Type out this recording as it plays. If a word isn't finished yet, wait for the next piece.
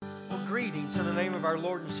greetings in the name of our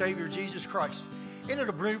Lord and Savior, Jesus Christ. Isn't it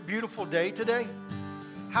a beautiful day today?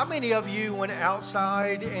 How many of you went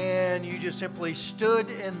outside and you just simply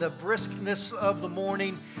stood in the briskness of the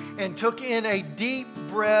morning and took in a deep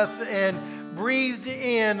breath and breathed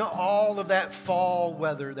in all of that fall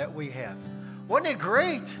weather that we have? Wasn't it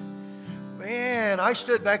great? Man, I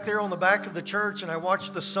stood back there on the back of the church and I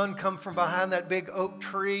watched the sun come from behind that big oak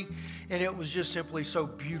tree, and it was just simply so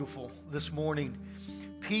beautiful this morning.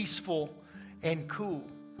 Peaceful and cool.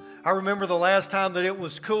 I remember the last time that it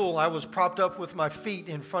was cool, I was propped up with my feet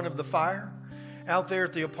in front of the fire out there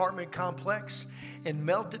at the apartment complex and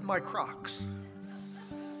melted my Crocs.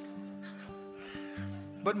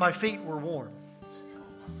 But my feet were warm.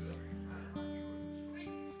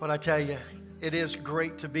 But I tell you, it is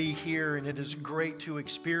great to be here, and it is great to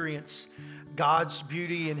experience God's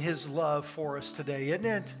beauty and His love for us today, isn't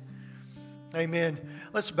it? Amen.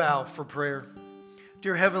 Let's bow for prayer.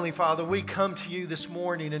 Dear Heavenly Father, we come to you this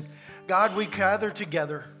morning, and God, we gather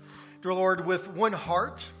together, dear Lord, with one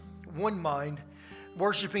heart, one mind,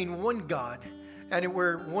 worshiping one God, and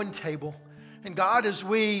we're at one table. And God, as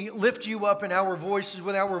we lift you up in our voices,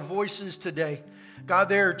 with our voices today, God,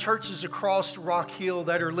 there are churches across Rock Hill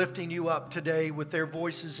that are lifting you up today with their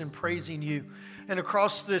voices and praising you. And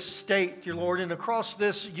across this state, dear Lord, and across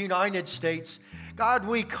this United States, God,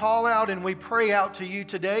 we call out and we pray out to you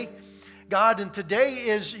today. God, and today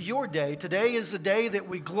is your day. Today is the day that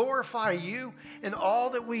we glorify you in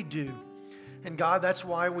all that we do. And God, that's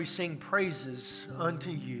why we sing praises unto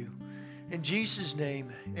you. In Jesus'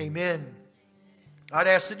 name, amen. I'd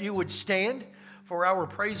ask that you would stand for our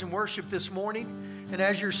praise and worship this morning. And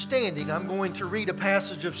as you're standing, I'm going to read a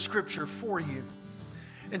passage of Scripture for you.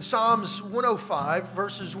 In Psalms 105,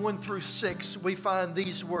 verses 1 through 6, we find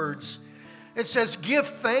these words. It says, "Give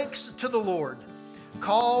thanks to the Lord.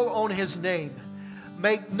 Call on His name.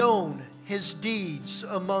 Make known His deeds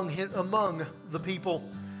among the people.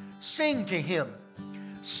 Sing to Him.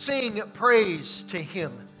 Sing praise to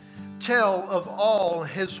Him. Tell of all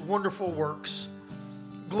His wonderful works.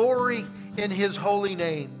 Glory in His holy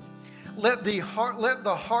name. Let the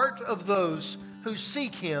heart of those who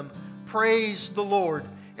seek Him praise the Lord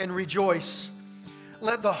and rejoice.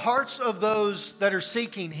 Let the hearts of those that are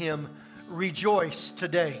seeking Him rejoice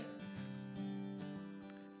today.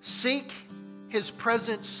 Seek His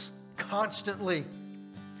presence constantly.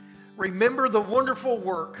 Remember the wonderful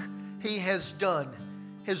work He has done,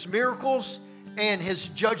 His miracles and His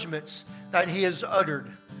judgments that He has uttered.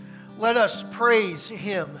 Let us praise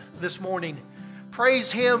Him this morning.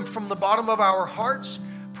 Praise Him from the bottom of our hearts.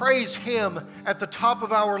 Praise Him at the top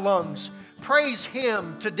of our lungs. Praise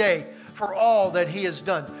Him today for all that He has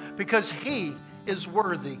done, because He is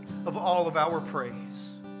worthy of all of our praise.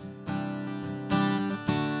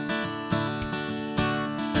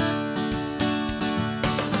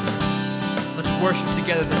 Let's worship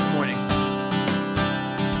together this morning.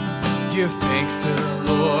 Give thanks to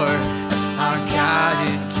the Lord, our God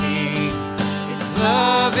and King. His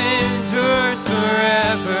love endures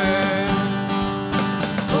forever.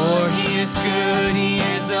 For He is good, He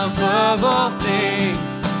is above all things.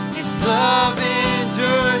 His love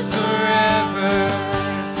endures forever.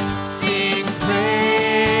 Sing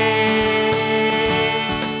praise,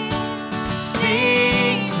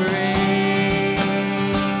 sing praise.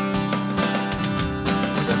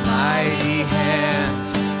 With a mighty hand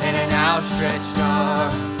and an outstretched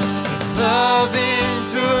arm, His love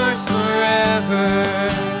endures forever.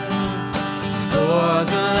 For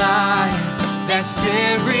the life that's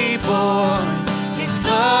been reborn, His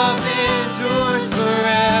love endures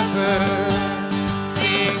forever.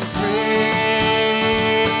 Sing praise,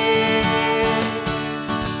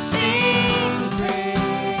 sing praise,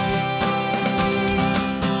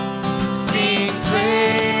 sing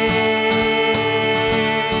praise,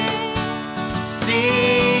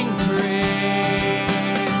 sing praise.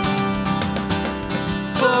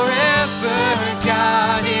 Forever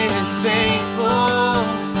God is faithful.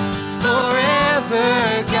 Forever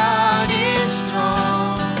God is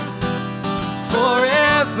strong.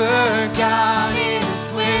 Forever God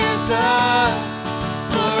is with us.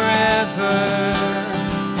 Forever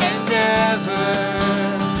and ever.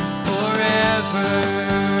 Forever.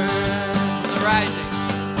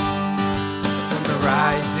 From the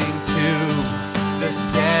rising to the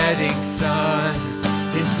setting sun,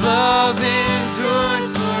 His love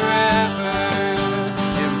endures forever.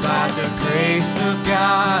 And by the grace of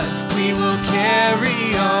God, we will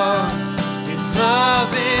carry on. His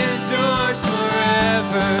love endures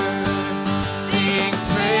forever. Sing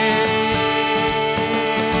praise,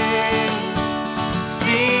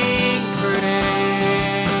 sing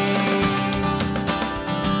praise,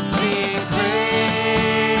 sing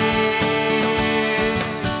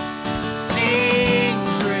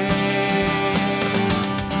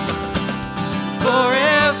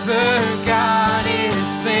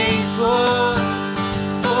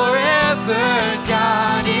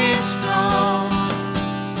God is strong.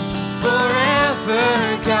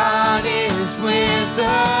 Forever God is with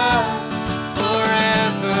us.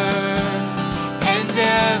 Forever and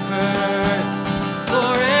ever.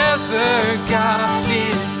 Forever God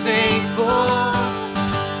is faithful.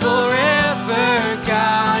 Forever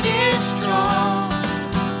God is strong.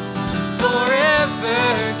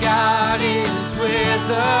 Forever God is with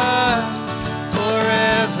us.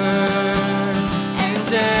 Forever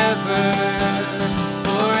and ever.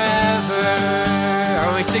 Forever.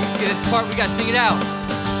 Are we singing this part? We gotta sing it out.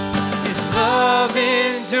 His love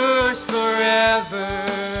endures forever.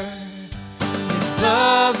 His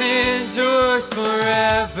love endures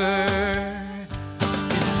forever.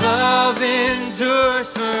 His love endures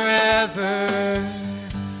forever.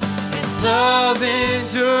 His love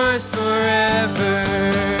endures forever.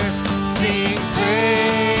 Sing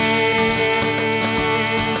praise.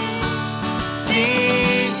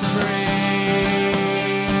 Sing praise.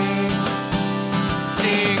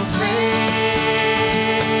 Sing praise.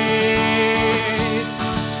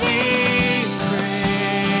 Sing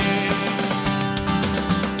praise.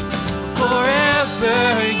 Forever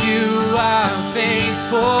you are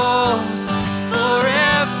faithful.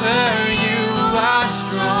 Forever you are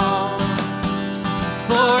strong.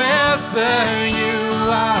 Forever you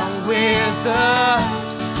are with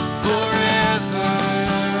us. Forever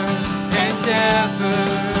and ever.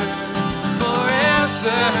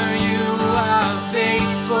 Forever you are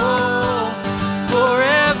faithful.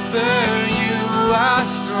 Forever you are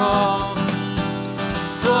strong.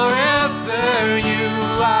 Forever you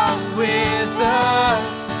are with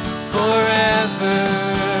us. Forever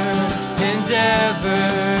and ever.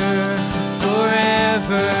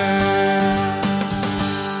 Forever.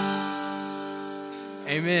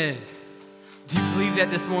 Amen. Do you believe that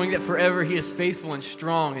this morning, that forever He is faithful and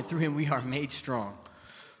strong, and through Him we are made strong?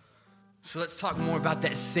 So let's talk more about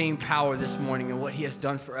that same power this morning and what He has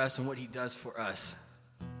done for us and what He does for us.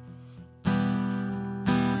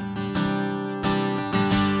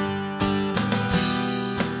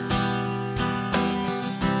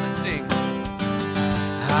 Let's sing.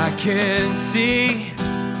 I can see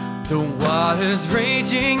the waters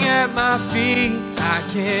raging at my feet. I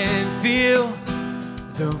can feel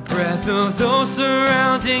the breath of those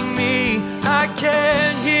surrounding me. I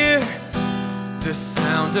can hear the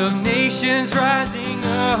sound of nations rising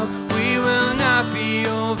up. We will not be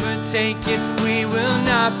overtaken. We will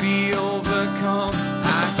not be overcome.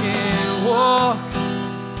 I can walk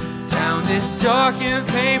down this dark and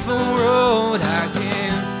painful road. I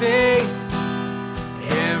can face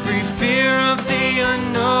every fear of the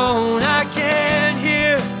unknown. I can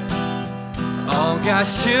hear all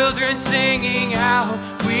God's children singing out.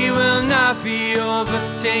 We will not be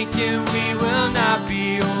overtaken. We will not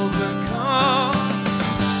be overcome.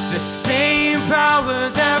 The same power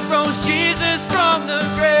that rose Jesus from the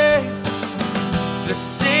grave, the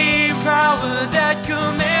same power that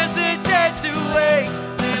commands the dead to wake,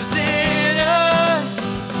 lives in us,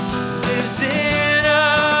 lives in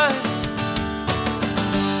us.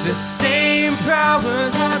 The same power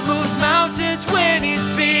that moves mountains when He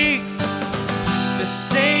speaks, the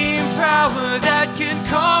same power that can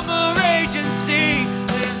calm a raging sea,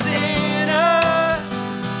 lives in us,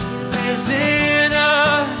 lives in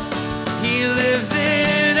us. He lives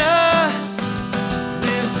in us,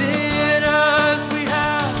 lives in us. We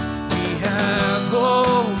have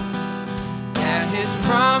hope that His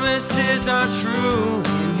promises are true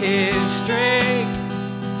in His strength.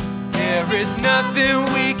 There is nothing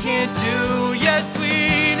we can't do. Yes,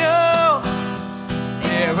 we know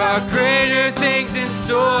there are greater things in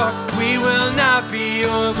store. We will not be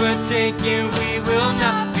overtaken. We will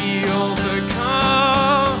not be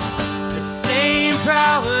overcome. The same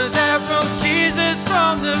power that rose Jesus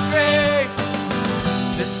from the grave,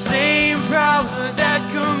 the same power that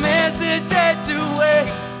commands the dead to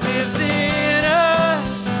wake, lives in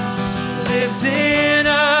us, lives in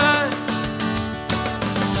us.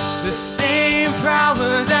 The same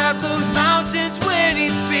power that moves mountains when He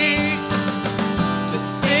speaks, the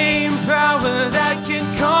same power that can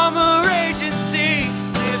calm a raging sea,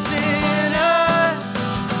 lives in us,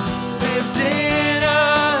 lives in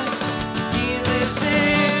us. He lives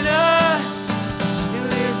in us, He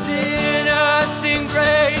lives in us. And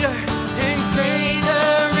greater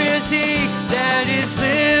is He that is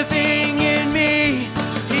living in me.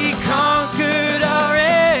 He conquered our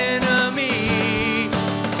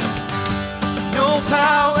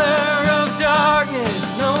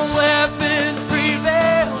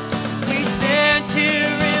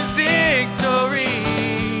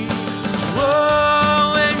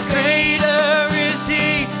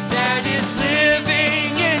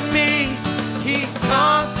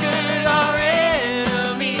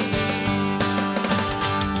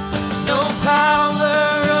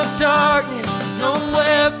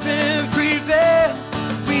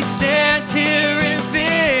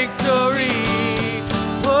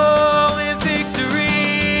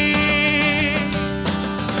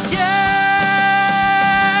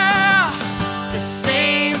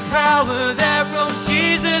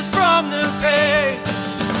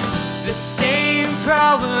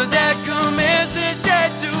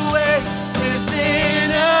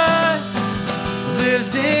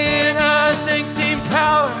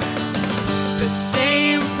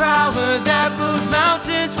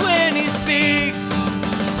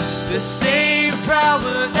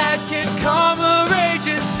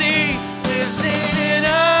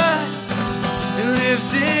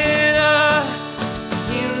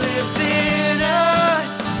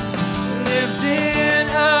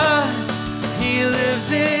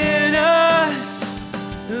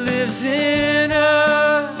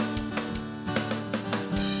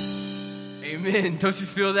don't you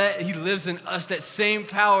feel that? He lives in us, that same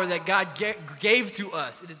power that God gave to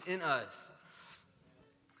us. It is in us.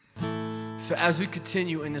 So as we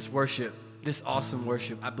continue in this worship, this awesome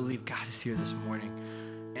worship, I believe God is here this morning.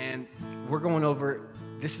 And we're going over,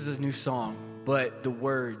 this is a new song, but the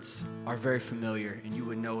words are very familiar, and you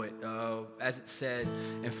would know it. As it said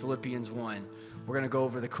in Philippians 1, we're going to go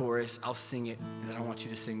over the chorus. I'll sing it, and then I want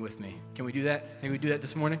you to sing with me. Can we do that? Think we do that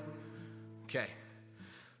this morning? Okay.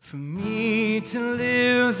 For me to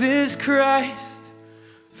live is Christ.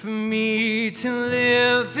 For me to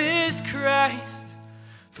live is Christ.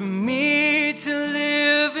 For me to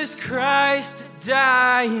live is Christ. To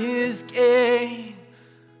die is gain.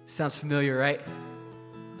 Sounds familiar, right?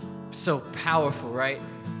 So powerful, right?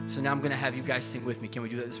 So now I'm going to have you guys sing with me. Can we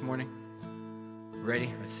do that this morning?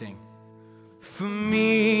 Ready? Let's sing. For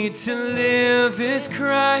me to live is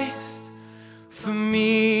Christ. For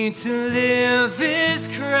me to live is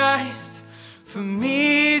Christ. For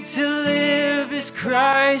me to live is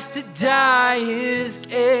Christ. To die is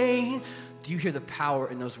gain. Do you hear the power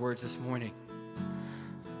in those words this morning?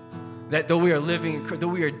 That though we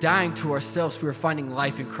are dying to ourselves, we are finding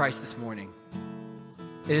life in Christ this morning.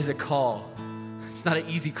 It is a call. It's not an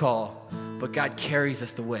easy call, but God carries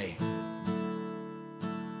us the way.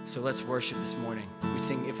 So let's worship this morning. We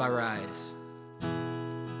sing, If I Rise.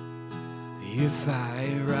 If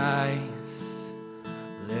I rise,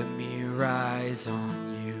 let me rise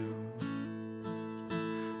on you.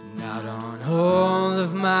 Not on all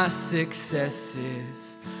of my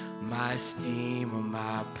successes, my esteem or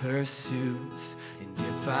my pursuits. And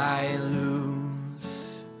if I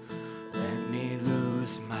lose, let me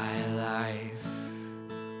lose my life.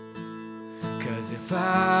 'Cause if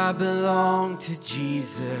I belong to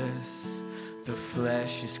Jesus, the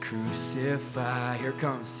flesh is crucified. Here it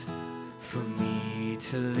comes. For me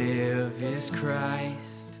to live is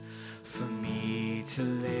Christ. For me to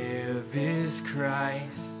live is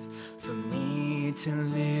Christ. For me to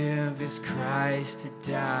live is Christ. To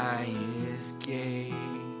die is gain.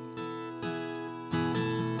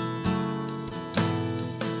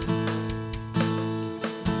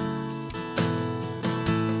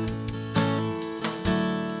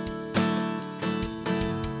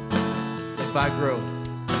 If I grow,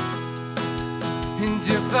 and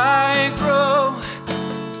if I grow,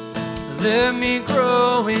 let me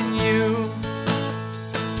grow in you.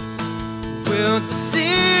 Will the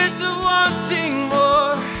seeds of wanting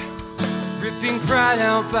more, ripping pride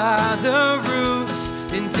out by the roots.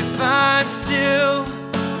 And if I'm still,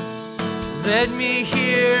 let me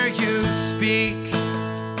hear you speak.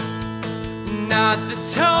 Not the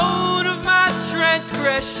tone of my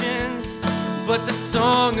transgressions, but the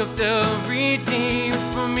song of the redeemed.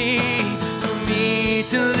 For me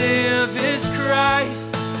to live is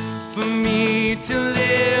Christ. For me to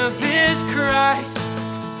live is Christ.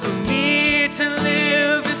 For me to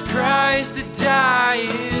live is Christ. To die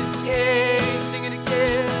is gain. Sing it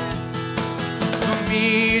again. For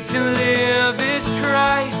me to live is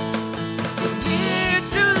Christ. For me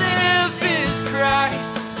to live is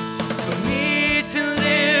Christ. For me to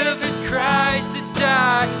live is Christ. To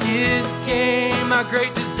die is gain. My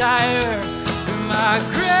great desire, my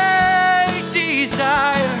great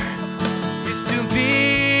desire is to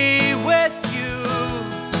be with you.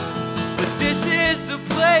 But this is the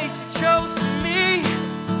place you chose for me.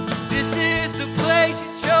 This is the place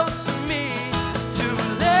you chose for me. To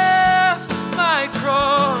lift my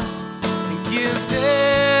cross and give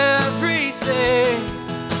everything.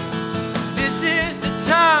 This is the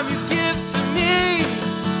time you give to me.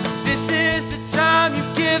 This is the time you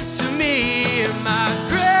give to me. And my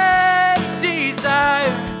great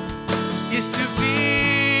desire is to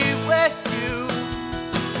be with you.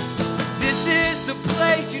 This is the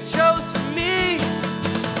place you chose for me.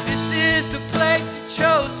 This is the place you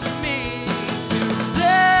chose for me. To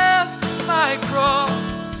lift my cross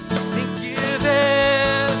and give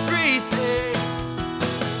everything.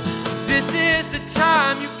 This is the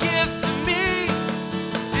time you give to me.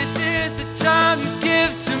 This is the time you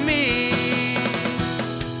give to me.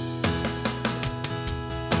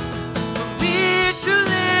 To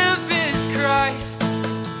live is Christ.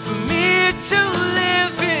 For me to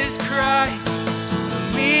live is Christ. For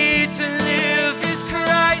me to live is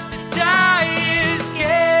Christ. To die is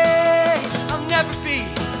gain. I'll never be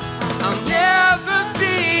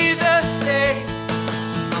the same.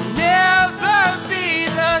 I'll never be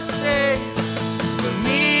the same. For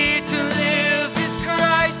me to live is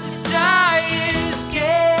Christ. To die is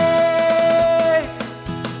gain.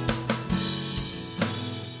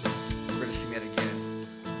 We're going to sing that again.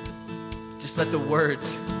 Just let the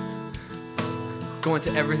words go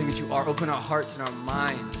into everything that you are. Open our hearts and our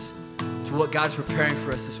minds to to what God's preparing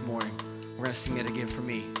for us this morning. We're going to sing it again. For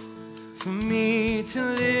me. For me to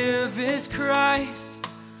live is Christ.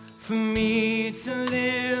 For me to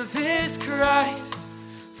live is Christ.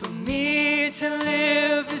 For me to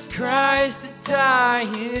live is Christ. To die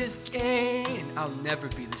is gain. I'll never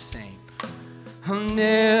be the same. I'll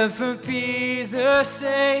never be the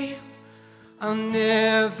same. I'll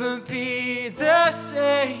never be the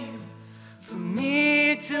same. For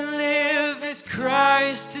me to live is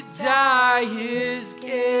Christ, to die is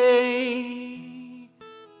gain.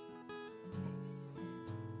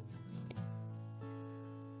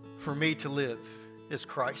 For me to live is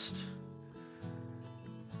Christ.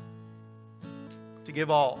 To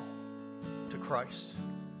give all to Christ.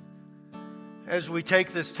 As we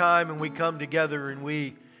take this time and we come together and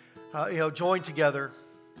we join together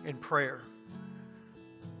in prayer,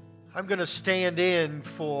 I'm going to stand in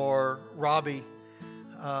for Robbie.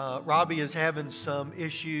 Robbie is having some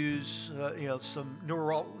issues, some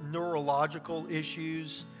neurological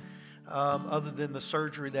issues other than the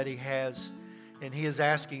surgery that he has. And he is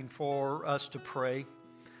asking for us to pray.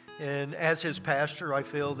 And as his pastor, I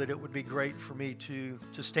feel that it would be great for me to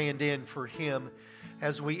stand in for him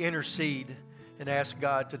as we intercede and ask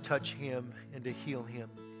God to touch him and to heal him.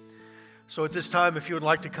 So at this time, if you would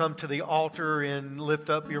like to come to the altar and lift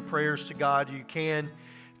up your prayers to God, you can.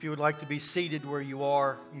 If you would like to be seated where you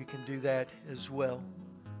are, you can do that as well.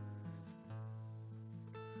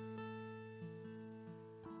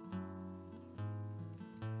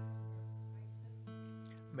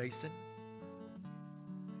 Mason.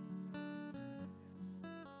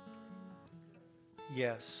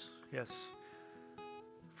 Yes.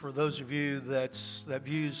 For those of you that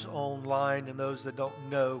views online and those that don't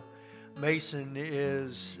know, Mason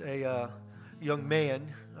is a young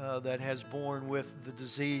man that has born with the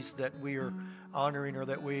disease that we are honoring, or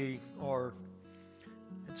that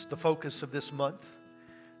it's the focus of this month.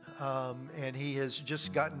 And he has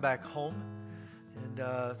just gotten back home.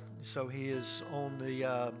 And so he is on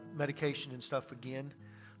the medication and stuff again,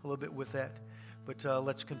 a little bit with that. But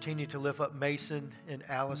let's continue to lift up Mason and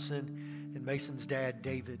Allison and Mason's dad,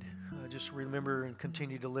 David. Just remember and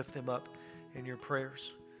continue to lift them up in your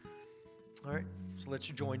prayers. All right, so let's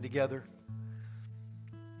join together.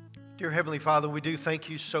 Dear Heavenly Father, we do thank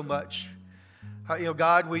you so much.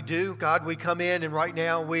 God, we do. God, we come in and right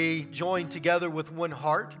now we join together with one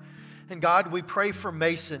heart. And God, we pray for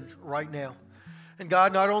Mason right now. And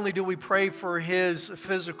God, not only do we pray for his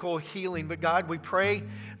physical healing, but God, we pray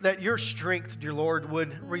that your strength, dear Lord,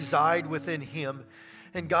 would reside within him.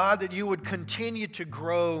 And God, that you would continue to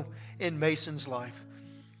grow in Mason's life.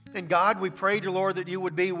 And God, we pray, dear Lord, that you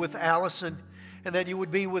would be with Allison and that you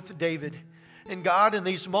would be with David. And God, in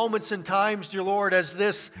these moments and times, dear Lord, as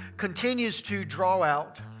this continues to draw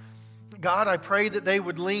out, God, I pray that they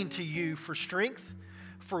would lean to you for strength,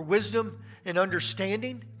 for wisdom and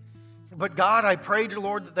understanding. But God, I pray, dear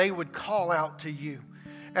Lord, that they would call out to you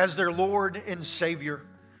as their Lord and Savior.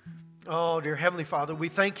 Oh, dear Heavenly Father, we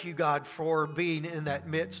thank you, God, for being in that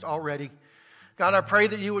midst already. God, I pray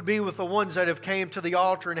that you would be with the ones that have came to the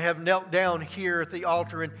altar and have knelt down here at the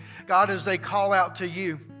altar. And God, as they call out to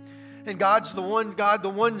you, and God's the one, God, the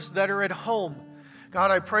ones that are at home, God,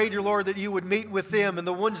 I pray, dear Lord, that you would meet with them, and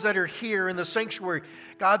the ones that are here in the sanctuary,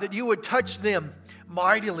 God, that you would touch them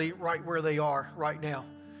mightily right where they are right now.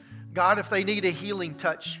 God, if they need a healing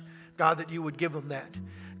touch, God, that you would give them that.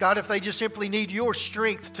 God, if they just simply need your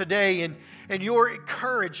strength today and your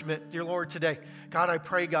encouragement, dear Lord, today, God, I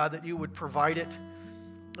pray, God, that you would provide it.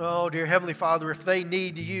 Oh, dear Heavenly Father, if they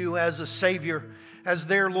need you as a Savior, as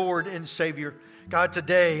their Lord and Savior, God,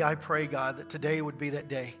 today, I pray, God, that today would be that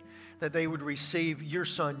day that they would receive your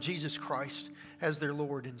Son, Jesus Christ, as their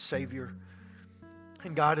Lord and Savior.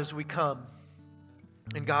 And God, as we come,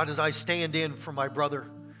 and God, as I stand in for my brother,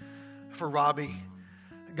 for Robbie,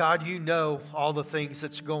 God, you know all the things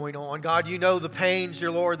that's going on. God, you know the pains,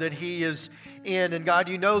 dear Lord, that he is in. And God,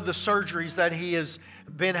 you know the surgeries that he has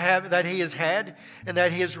had and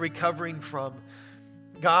that he is recovering from.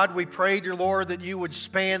 God, we pray, dear Lord, that you would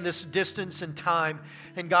span this distance and time.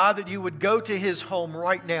 And God, that you would go to his home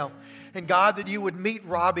right now. And God, that you would meet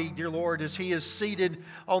Robbie, dear Lord, as he is seated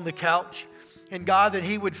on the couch. And God, that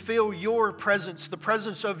he would feel your presence, the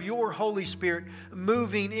presence of your Holy Spirit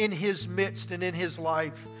moving in his midst and in his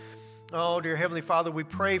life. Oh, dear Heavenly Father, we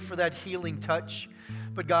pray for that healing touch.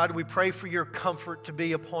 But God, we pray for your comfort to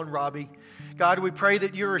be upon Robbie. God, we pray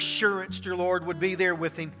that your assurance, dear Lord, would be there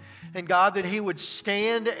with him. And God, that he would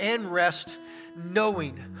stand and rest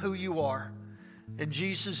knowing who you are. In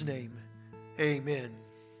Jesus' name, amen.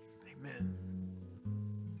 Amen.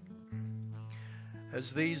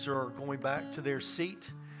 As these are going back to their seat,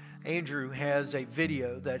 Andrew has a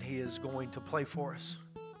video that he is going to play for us.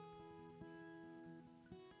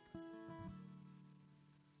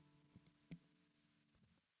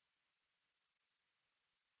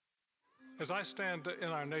 As I stand in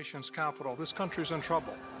our nation's capital, this country's in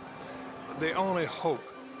trouble. The only hope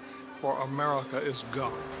for America is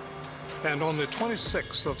God. And on the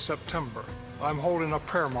 26th of September, I'm holding a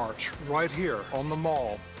prayer march right here on the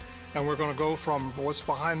Mall. And we're going to go from what's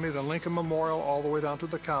behind me, the Lincoln Memorial, all the way down to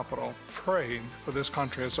the Capitol, praying for this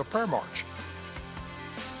country. It's a prayer march.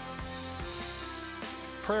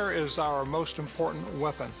 Prayer is our most important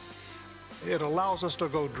weapon. It allows us to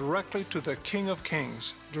go directly to the King of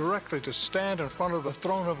Kings, directly to stand in front of the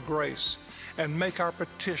throne of grace and make our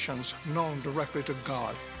petitions known directly to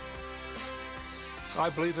God. I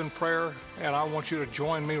believe in prayer, and I want you to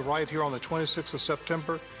join me right here on the 26th of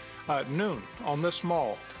September at noon on this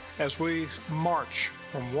mall as we march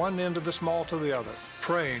from one end of this mall to the other,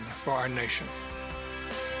 praying for our nation.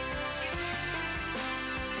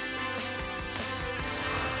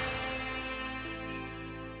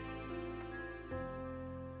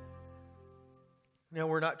 Now,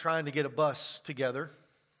 we're not trying to get a bus together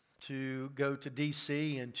to go to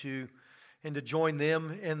D.C. and to join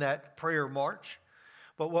them in that prayer march.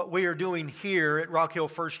 But what we are doing here at Rock Hill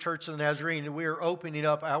First Church of the Nazarene, we are opening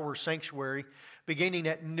up our sanctuary beginning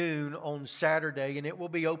at noon on Saturday, and it will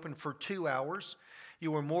be open for 2 hours.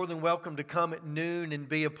 You are more than welcome to come at noon and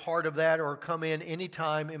be a part of that, or come in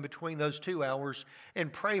anytime in between those 2 hours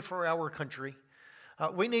and pray for our country.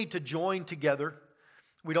 We need to join together.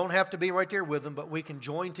 We don't have to be right there with them, but we can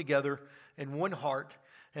join together in one heart,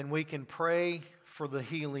 and we can pray for the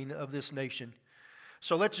healing of this nation.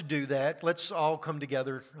 So let's do that. Let's all come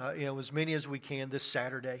together, as many as we can this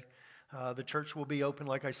Saturday. The church will be open,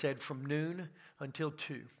 like I said, from noon until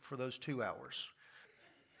 2 for those 2 hours.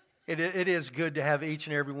 It is good to have each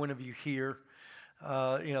and every one of you here.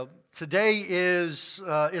 Today is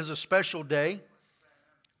a special day.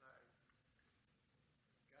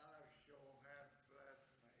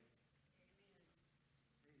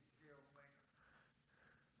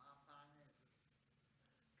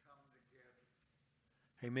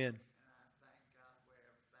 Amen.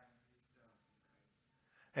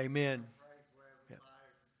 Amen. Yeah.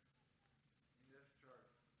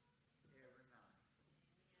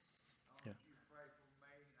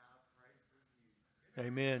 Yeah.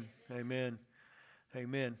 Amen. Amen.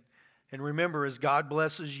 Amen. And remember, as God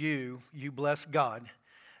blesses you, you bless God.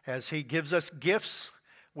 As He gives us gifts,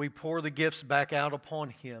 we pour the gifts back out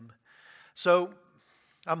upon Him. So,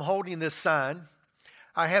 I'm holding this sign.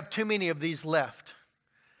 I have too many of these left.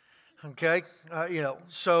 Okay,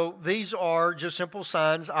 so these are just simple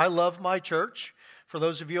signs. I love my church. For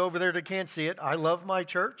those of you over there that can't see it, I love my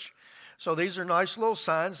church. So these are nice little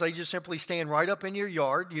signs. They just simply stand right up in your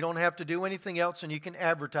yard. You don't have to do anything else, and you can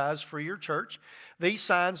advertise for your church. These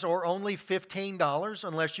signs are only $15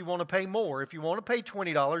 unless you want to pay more. If you want to pay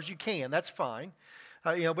 $20, you can. That's fine.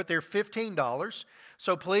 But they're $15.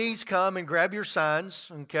 So please come and grab your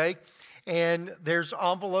signs, okay? And there's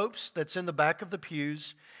envelopes that's in the back of the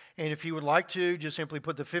pews. And if you would like to, just simply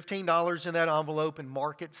put the $15 in that envelope and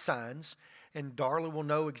mark it signs, and Darla will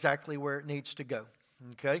know exactly where it needs to go.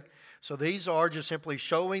 Okay? So these are just simply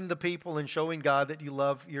showing the people and showing God that you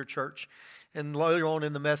love your church. And later on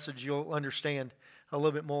in the message, you'll understand a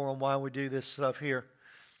little bit more on why we do this stuff here.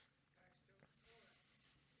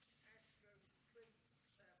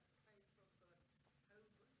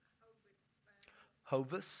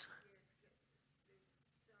 Hovis?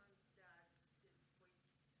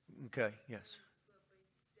 Okay, yes.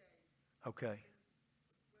 Okay.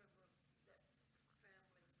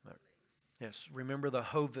 Yes, remember the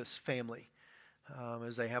Hovis family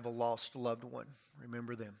as they have a lost loved one.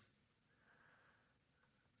 Remember them.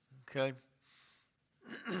 Okay.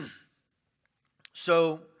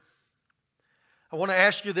 So, I want to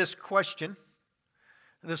ask you this question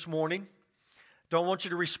this morning. Don't want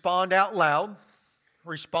you to respond out loud.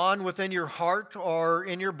 Respond within your heart or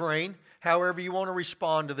in your brain, however you want to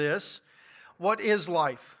respond to this. What is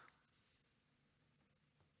life?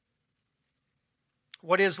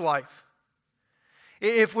 What is life?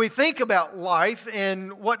 If we think about life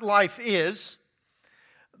and what life is,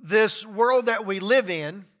 this world that we live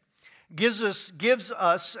in gives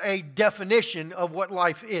us a definition of what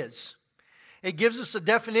life is. It gives us a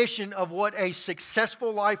definition of what a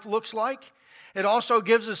successful life looks like. It also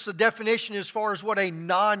gives us a definition as far as what a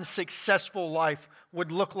non-successful life would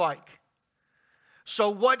look like. So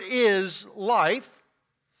what is life?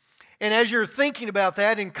 And as you're thinking about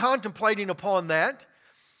that and contemplating upon that,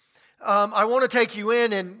 I want to take you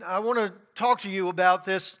in and I want to talk to you about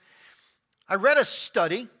this. I read a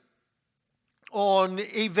study on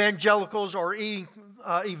evangelicals or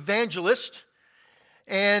evangelist.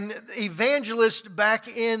 And evangelist back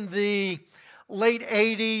in the late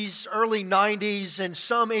 80s, early 90s, and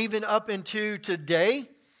some even up into today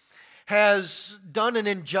has done an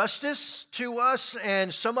injustice to us,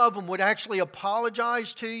 and some of them would actually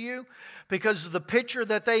apologize to you because the picture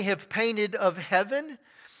that they have painted of heaven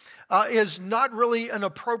is not really an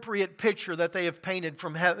appropriate picture that they have painted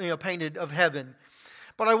painted of heaven.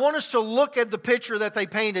 But I want us to look at the picture that they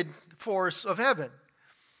painted for us of heaven.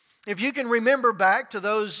 If you can remember back to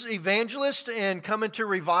those evangelists and coming to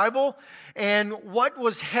revival, and what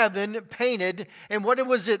was heaven painted, and what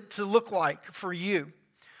was it to look like for you?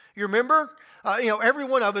 You remember? Every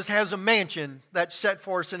one of us has a mansion that's set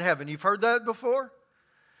for us in heaven. You've heard that before?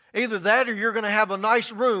 Either that or you're going to have a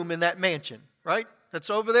nice room in that mansion, right? That's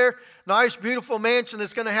over there. Nice, beautiful mansion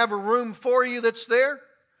that's going to have a room for you that's there.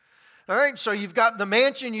 All right, so you've got the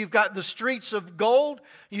mansion, you've got the streets of gold,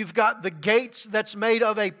 you've got the gates that's made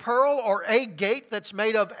of a pearl, or a gate that's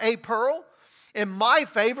made of a pearl. And my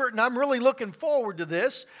favorite, and I'm really looking forward to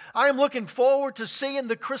this, I am looking forward to seeing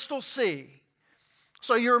the crystal sea.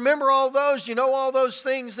 So you remember all those? You know all those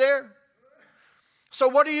things there? So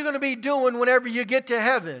what are you going to be doing whenever you get to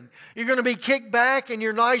heaven? You're going to be kicked back in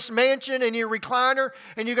your nice mansion and your recliner,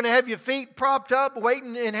 and you're going to have your feet propped up,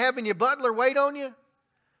 waiting and having your butler wait on you?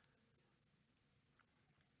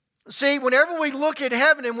 See, whenever we look at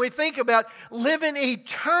heaven and we think about living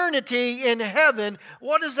eternity in heaven,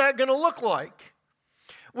 what is that going to look like?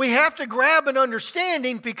 We have to grab an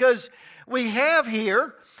understanding, because we have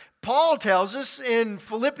here, Paul tells us in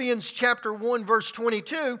Philippians chapter 1 verse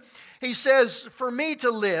 22, he says, "For me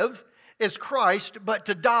to live is Christ, but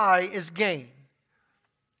to die is gain."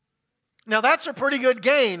 Now that's a pretty good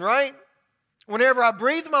gain, right? Whenever I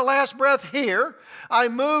breathe my last breath here, I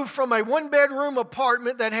move from a one-bedroom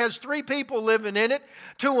apartment that has 3 people living in it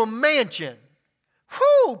to a mansion.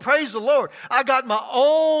 Whew, praise the Lord. I got my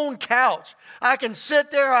own couch. I can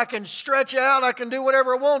sit there, I can stretch out, I can do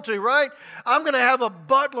whatever I want to, right? I'm going to have a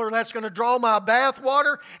butler that's going to draw my bath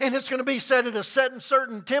water, and it's going to be set at a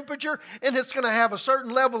certain temperature, and it's going to have a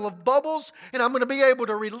certain level of bubbles, and I'm going to be able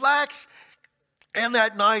to relax in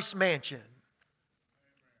that nice mansion.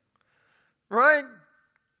 Right?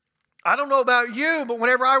 I don't know about you, but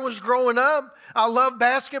whenever I was growing up, I loved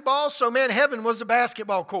basketball, so man, heaven was a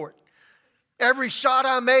basketball court. Every shot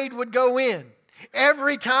I made would go in.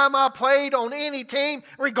 Every time I played on any team,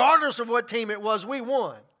 regardless of what team it was, we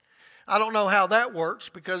won. I don't know how that works,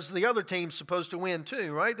 because the other team's supposed to win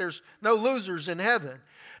too, right? There's no losers in heaven.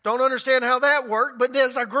 Don't understand how that worked, but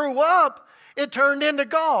as I grew up, it turned into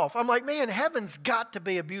golf. I'm like, man, heaven's got to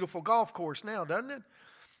be a beautiful golf course now, doesn't it?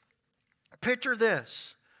 Picture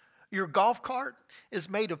this. Your golf cart is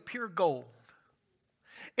made of pure gold,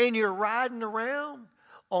 and you're riding around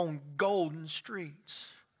on golden streets.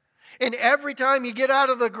 And every time you get out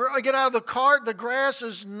of the cart, the grass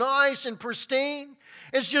is nice and pristine.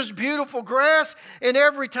 It's just beautiful grass. And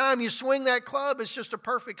every time you swing that club, it's just a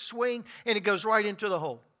perfect swing, and it goes right into the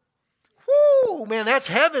hole. Whoo, man, that's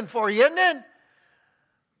heaven for you, isn't it?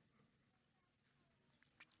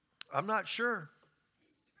 I'm not sure.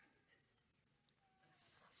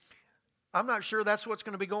 I'm not sure that's what's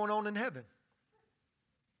going to be going on in heaven.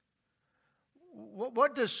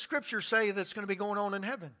 What does Scripture say that's going to be going on in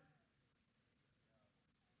heaven?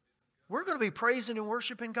 We're going to be praising and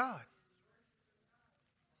worshiping God.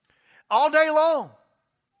 All day long.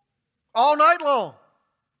 All night long.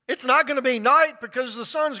 It's not going to be night, because the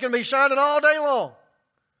sun's going to be shining all day long.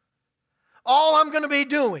 All I'm going to be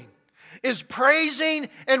doing is praising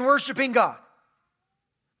and worshiping God.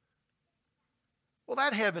 Well,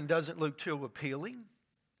 that heaven doesn't look too appealing.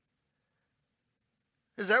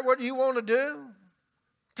 Is that what you want to do?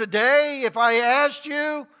 Today, if I asked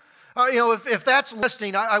you, if that's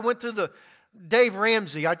listening, I went to the Dave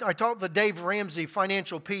Ramsey. I taught the Dave Ramsey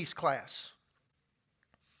Financial Peace class.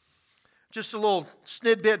 Just a little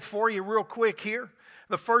snippet for you real quick here.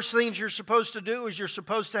 The first things you're supposed to do is you're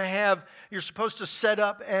supposed to set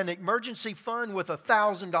up an emergency fund with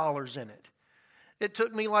 $1,000 in it. It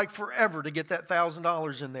took me like forever to get that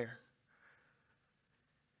 $1,000 in there.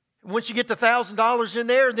 Once you get the $1,000 in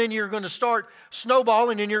there, then you're going to start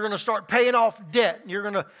snowballing, and you're going to start paying off debt. You're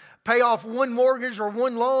going to pay off one mortgage or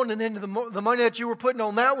one loan, and then the money that you were putting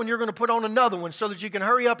on that one, you're going to put on another one so that you can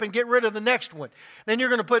hurry up and get rid of the next one. Then you're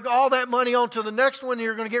going to put all that money onto the next one, and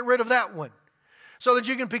you're going to get rid of that one so that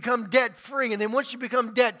you can become debt-free. And then once you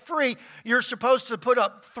become debt-free, you're supposed to put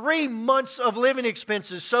up 3 months of living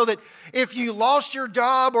expenses so that if you lost your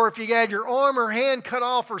job, or if you had your arm or hand cut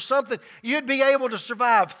off or something, you'd be able to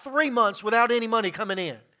survive 3 months without any money coming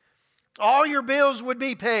in. All your bills would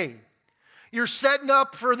be paid. You're setting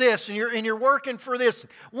up for this and you're working for this.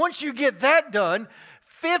 Once you get that done,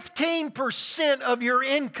 15% of your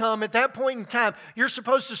income at that point in time, you're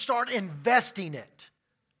supposed to start investing it.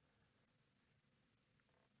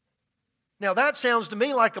 Now that sounds to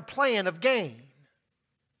me like a plan of gain.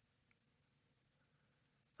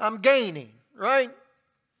 I'm gaining, right?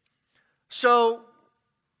 So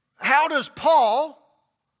how does Paul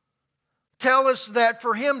tell us that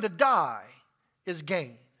for him to die is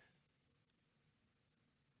gain?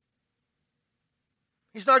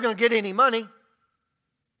 He's not going to get any money.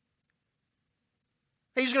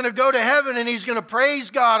 He's going to go to heaven and he's going to praise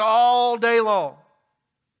God all day long.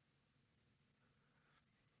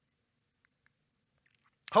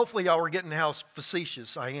 Hopefully y'all are getting how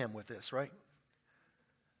facetious I am with this, right?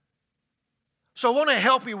 So I want to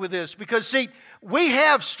help you with this because, see, we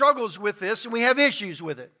have struggles with this and we have issues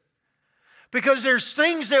with it. Because there's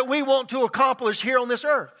things that we want to accomplish here on this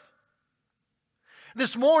earth.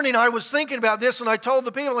 This morning I was thinking about this and I told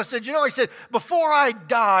the people, I said, before I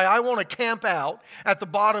die, I want to camp out at the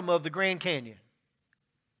bottom of the Grand Canyon.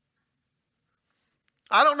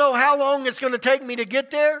 I don't know how long it's going to take me to get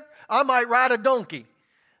there. I might ride a donkey.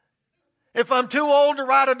 If I'm too old to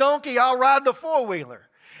ride a donkey, I'll ride the four-wheeler.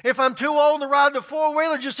 If I'm too old to ride the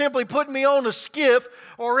four-wheeler, just simply put me on a skiff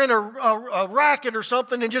or in a racket or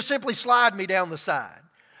something and just simply slide me down the side.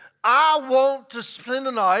 I want to spend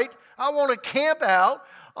the night. I want to camp out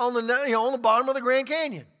on the bottom of the Grand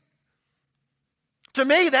Canyon. To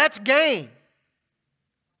me, that's gain.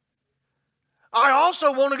 I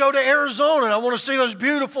also want to go to Arizona and I want to see those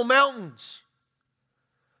beautiful mountains.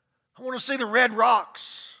 I want to see the red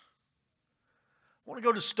rocks. I want to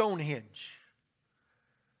go to Stonehenge.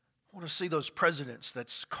 I want to see those presidents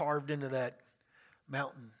that's carved into that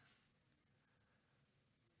mountain.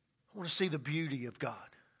 I want to see the beauty of God.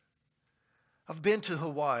 I've been to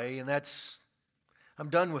Hawaii and I'm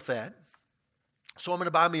done with that. So I'm going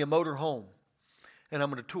to buy me a motor home and I'm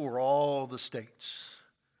going to tour all the states,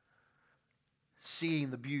 seeing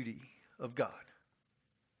the beauty of God.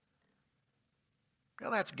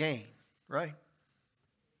 Now that's gain, right?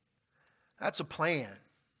 That's a plan.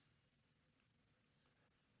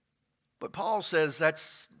 But Paul says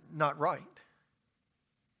that's not right.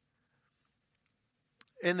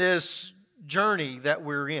 In this journey that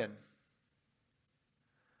we're in,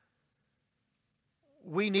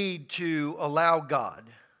 we need to allow God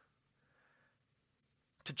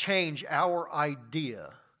to change our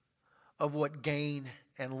idea of what gain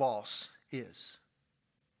and loss is.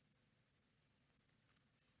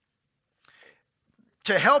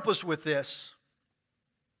 To help us with this,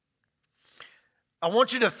 I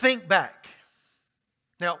want you to think back.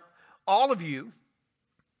 Now, all of you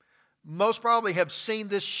most probably have seen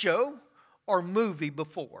this show or movie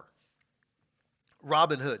before.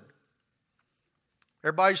 Robin Hood.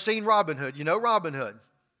 Everybody's seen Robin Hood. You know Robin Hood.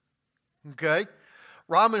 Okay?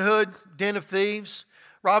 Robin Hood, Den of Thieves.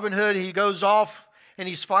 Robin Hood, he goes off and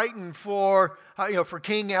he's fighting for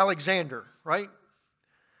King Alexander, right?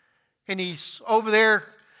 And he's over there,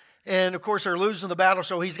 and of course they're losing the battle,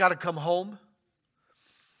 so he's got to come home.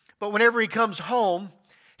 But whenever he comes home,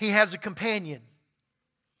 he has a companion.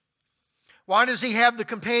 Why does he have the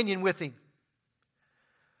companion with him?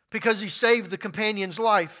 Because he saved the companion's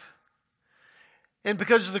life. And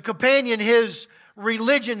because of the companion, his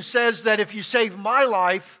religion says that if you save my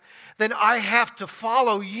life, then I have to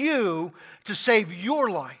follow you to save your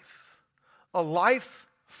life. A life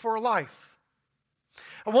for a life.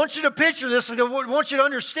 I want you to picture this and I want you to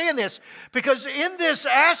understand this, because in this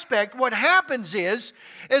aspect, what happens is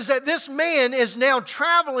that this man is now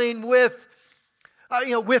traveling with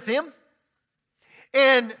him,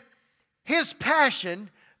 and his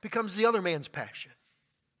passion becomes the other man's passion.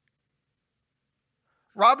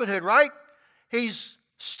 Robin Hood, right? He's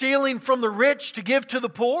stealing from the rich to give to the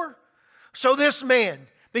poor. So this man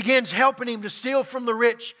begins helping him to steal from the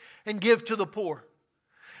rich and give to the poor.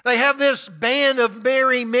 They have this band of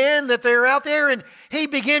merry men that they're out there, and he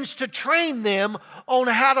begins to train them on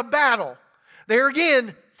how to battle. There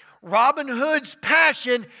again, Robin Hood's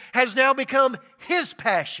passion has now become his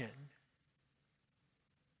passion.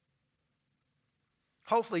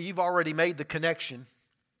 Hopefully you've already made the connection.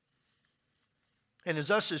 And as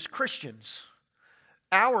us as Christians,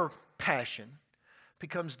 our passion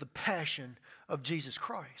becomes the passion of Jesus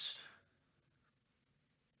Christ.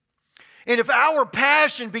 And if our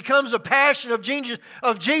passion becomes a passion of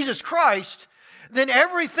Jesus Christ, then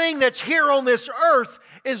everything that's here on this earth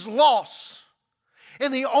is loss.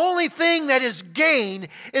 And the only thing that is gain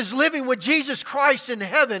is living with Jesus Christ in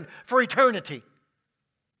heaven for eternity.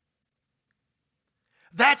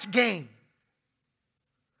 That's gain.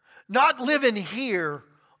 Not living here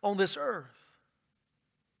on this earth.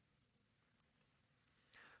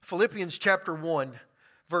 Philippians chapter 1,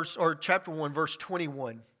 verse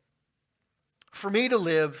 21. For me to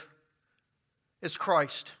live is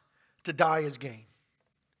Christ, to die is gain.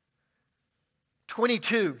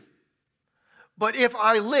 22. But if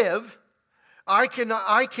I live, I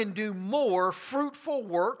can do more fruitful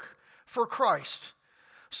work for Christ,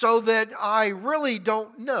 so I really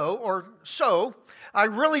don't know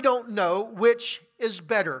which is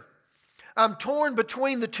better. I'm torn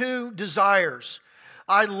between the two desires.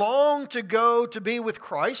 I long to go to be with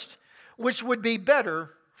Christ, which would be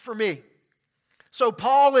better for me. So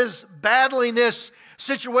Paul is battling this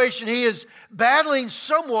situation. He is battling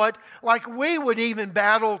somewhat like we would even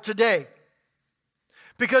battle today.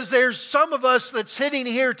 Because there's some of us that's sitting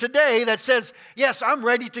here today that says, yes, I'm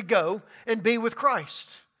ready to go and be with Christ.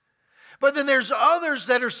 But then there's others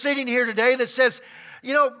that are sitting here today that says,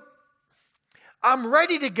 I'm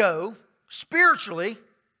ready to go spiritually,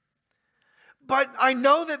 but I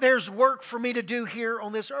know that there's work for me to do here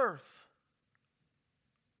on this earth.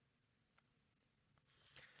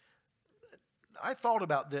 I thought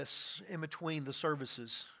about this in between the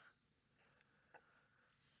services.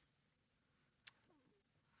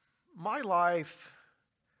 My life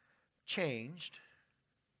changed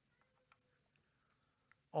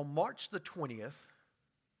on March the 20th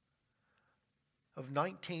of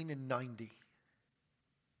 1990.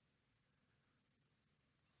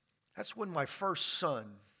 That's when my first son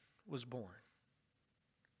was born.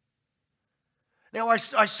 Now, I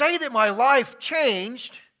say that my life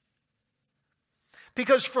changed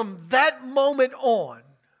because from that moment on,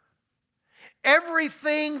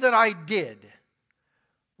 everything that I did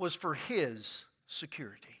was for His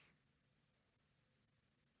security.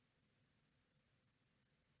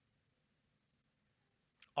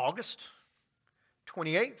 August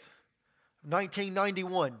 28th,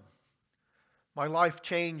 1991, my life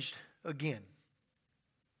changed again.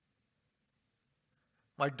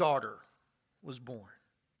 My daughter was born.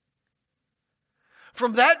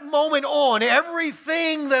 From that moment on,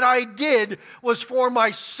 everything that I did was for my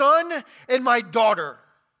son and my daughter.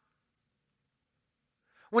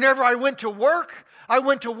 Whenever I went to work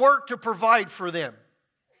to provide for them.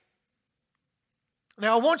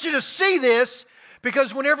 Now, I want you to see this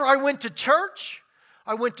because whenever I went to church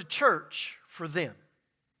for them.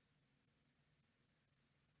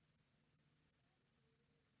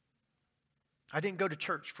 I didn't go to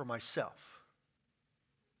church for myself.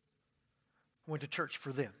 I went to church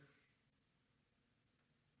for them.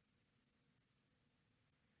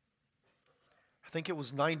 I think it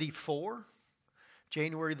was 94.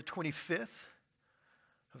 January the 25th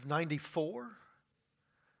of 94,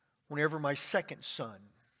 whenever my second son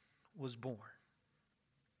was born.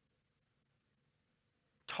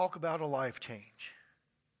 Talk about a life change.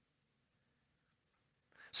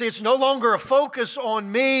 See, it's no longer a focus on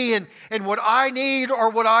me and what I need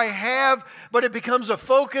or what I have, but it becomes a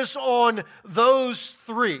focus on those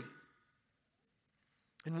three.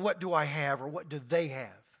 And what do I have or what do they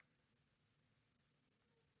have?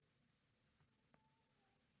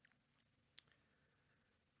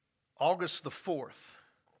 August the 4th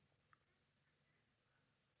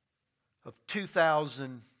of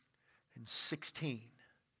 2016,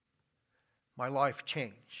 my life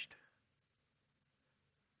changed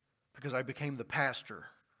because I became the pastor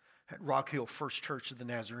at Rock Hill First Church of the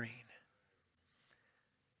Nazarene.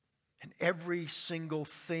 And every single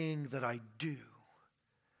thing that I do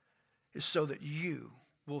is so that you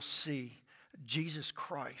will see Jesus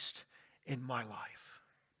Christ in my life.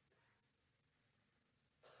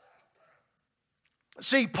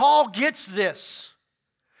 See, Paul gets this.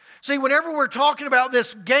 See, whenever we're talking about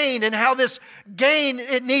this gain and how this gain,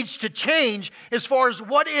 it needs to change as far as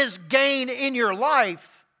what is gain in your life,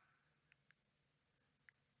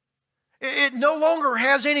 it no longer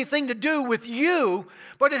has anything to do with you,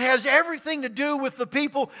 but it has everything to do with the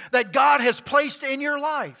people that God has placed in your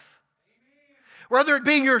life. Whether it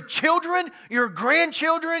be your children, your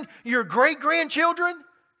grandchildren, your great-grandchildren,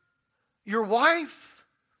 your wife.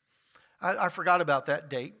 I forgot about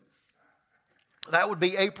that date. That would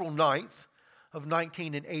be April 9th of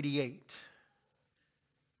 1988.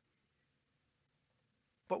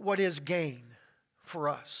 But what is gain for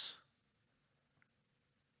us?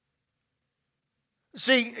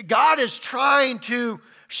 See, God is trying to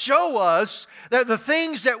show us that the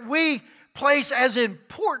things that we place as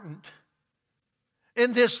important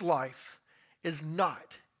in this life is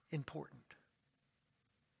not important.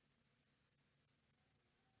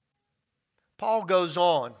 Paul goes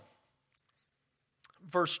on,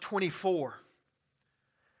 verse 24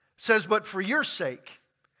 says, but for your sake,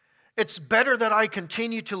 it's better that I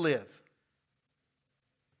continue to live.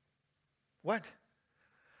 What?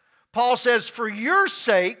 Paul says, for your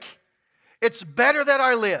sake, it's better that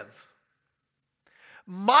I live.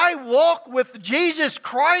 My walk with Jesus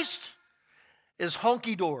Christ is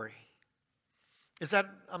honky-dory. That's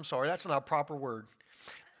not a proper word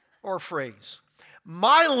or phrase.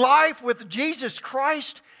 My life with Jesus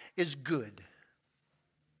Christ is good.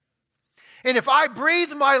 And if I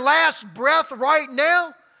breathe my last breath right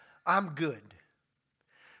now, I'm good.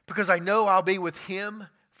 Because I know I'll be with Him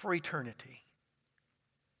for eternity.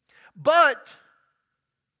 But,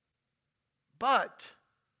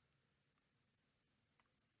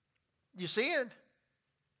 you see it?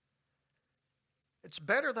 It's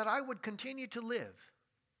better that I would continue to live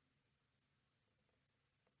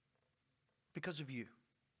because of you.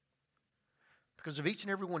 Because of each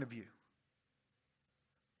and every one of you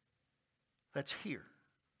that's here.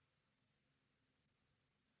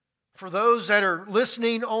 For those that are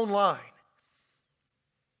listening online,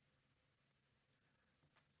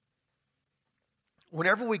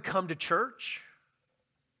 whenever we come to church,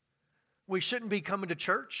 we shouldn't be coming to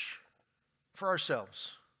church for ourselves.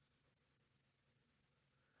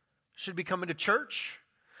 Should be coming to church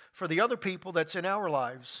for the other people that's in our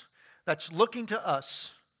lives that's looking to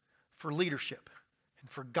us for leadership and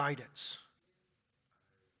for guidance.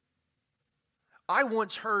 I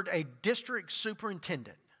once heard a district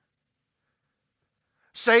superintendent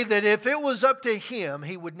say that if it was up to him,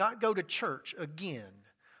 he would not go to church again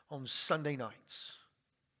on Sunday nights.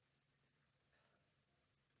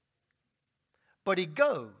 But he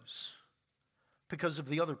goes because of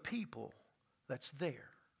the other people that's there.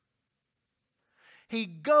 He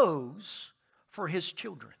goes for his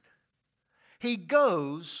children. He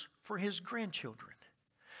goes for his grandchildren.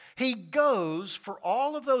 He goes for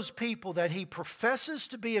all of those people that he professes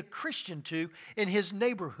to be a Christian to in his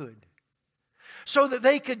neighborhood, so that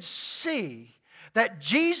they could see that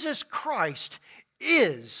Jesus Christ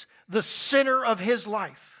is the center of his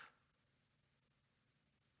life.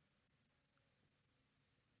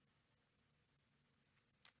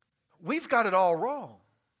 We've got it all wrong.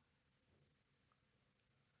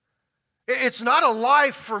 It's not a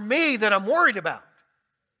life for me that I'm worried about.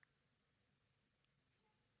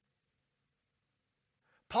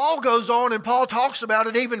 Paul goes on and Paul talks about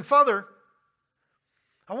it even further.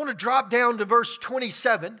 I want to drop down to verse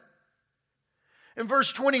 27. In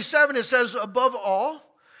verse 27 it says, above all,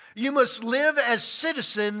 you must live as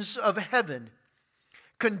citizens of heaven,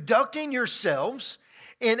 conducting yourselves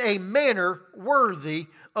in a manner worthy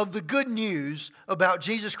of the good news about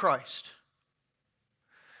Jesus Christ.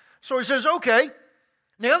 So he says, okay,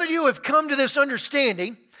 now that you have come to this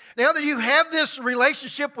understanding, now that you have this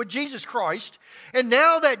relationship with Jesus Christ, and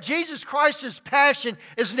now that Jesus Christ's passion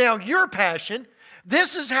is now your passion,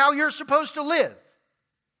 this is how you're supposed to live.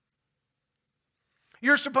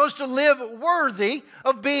 You're supposed to live worthy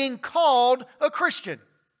of being called a Christian.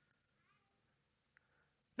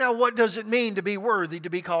 Now, what does it mean to be worthy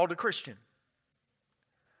to be called a Christian?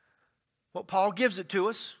 Well, Paul gives it to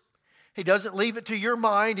us. He doesn't leave it to your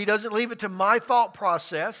mind. He doesn't leave it to my thought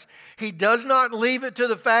process. He does not leave it to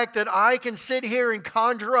the fact that I can sit here and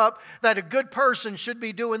conjure up that a good person should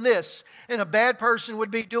be doing this and a bad person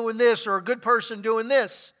would be doing this or a good person doing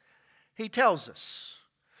this. He tells us.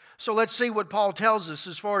 So let's see what Paul tells us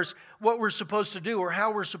as far as what we're supposed to do or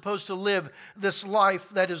how we're supposed to live this life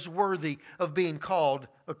that is worthy of being called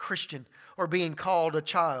a Christian or being called a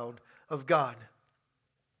child of God.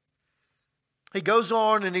 He goes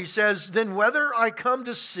on and he says, then whether I come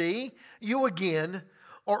to see you again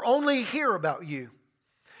or only hear about you,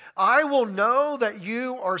 I will know that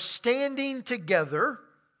you are standing together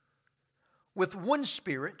with one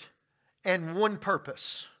spirit and one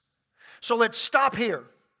purpose. So let's stop here.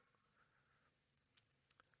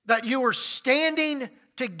 That you are standing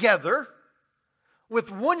together with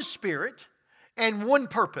one spirit and one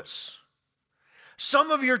purpose. Some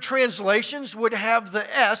of your translations would have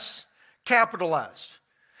the S capitalized.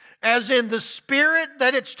 As in the Spirit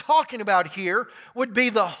that it's talking about here would be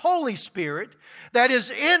the Holy Spirit that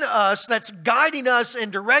is in us, that's guiding us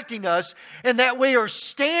and directing us, and that we are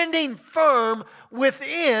standing firm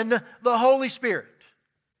within the Holy Spirit.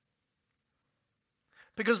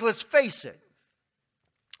 Because let's face it,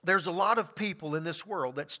 there's a lot of people in this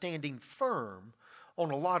world that's standing firm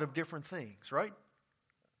on a lot of different things, right?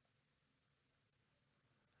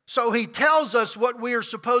 So he tells us what we are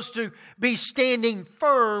supposed to be standing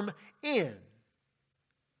firm in.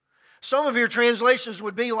 Some of your translations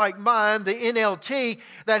would be like mine, the NLT,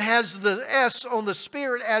 that has the S on the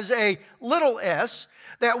Spirit as a little s,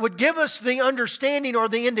 that would give us the understanding or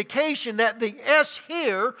the indication that the S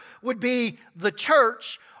here would be the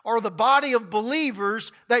church or the body of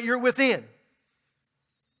believers that you're within.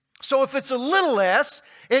 So if it's a little s,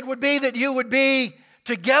 it would be that you would be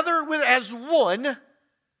together as one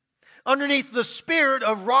underneath the Spirit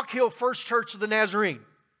of Rock Hill First Church of the Nazarene.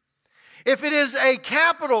 If it is a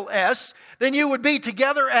capital S, then you would be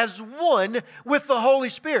together as one with the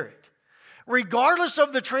Holy Spirit. Regardless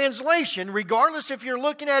of the translation, regardless if you're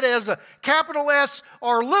looking at it as a capital S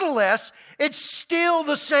or little s, it's still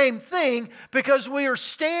the same thing because we are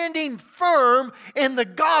standing firm in the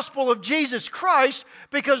gospel of Jesus Christ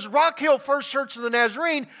because Rock Hill First Church of the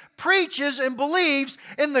Nazarene preaches and believes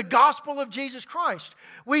in the gospel of Jesus Christ.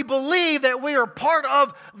 We believe that we are part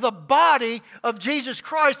of the body of Jesus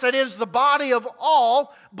Christ, that is the body of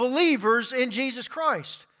all believers in Jesus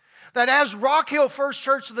Christ. That as Rock Hill First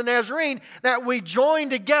Church of the Nazarene, that we join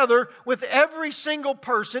together with every single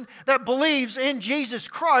person that believes in Jesus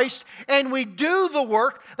Christ, and we do the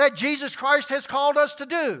work that Jesus Christ has called us to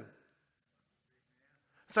do.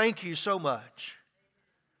 Thank you so much.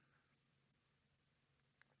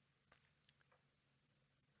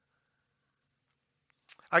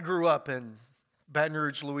 I grew up in Baton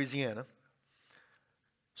Rouge, Louisiana.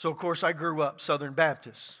 So, of course, I grew up Southern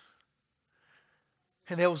Baptist.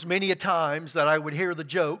 And there was many a times that I would hear the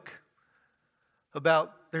joke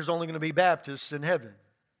about there's only going to be Baptists in heaven.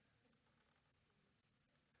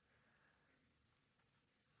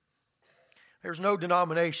 There's no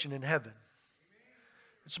denomination in heaven.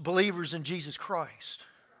 It's believers in Jesus Christ.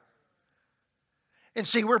 And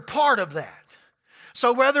see, we're part of that.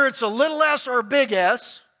 So whether it's a little s or a big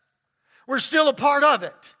S, we're still a part of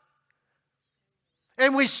it.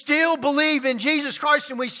 And we still believe in Jesus Christ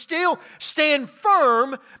and we still stand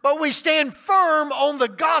firm, but we stand firm on the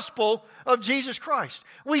gospel of Jesus Christ.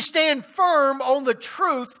 We stand firm on the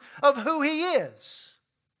truth of who He is.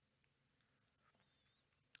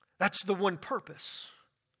 That's the one purpose.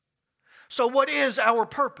 So what is our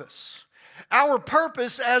purpose? Our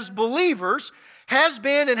purpose as believers has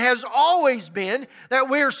been and has always been that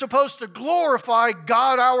we are supposed to glorify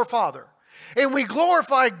God our Father. And we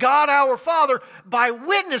glorify God our Father by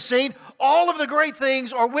witnessing all of the great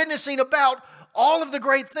things or witnessing about all of the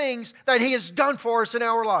great things that He has done for us in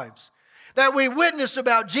our lives. That we witness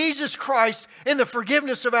about Jesus Christ and the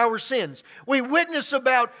forgiveness of our sins. We witness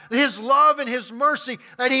about His love and His mercy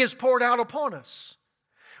that He has poured out upon us.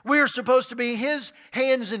 We are supposed to be His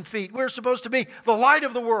hands and feet. We're supposed to be the light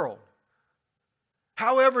of the world.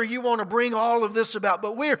 However you want to bring all of this about.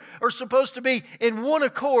 But we are supposed to be in one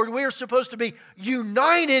accord. We are supposed to be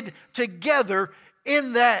united together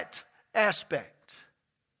in that aspect.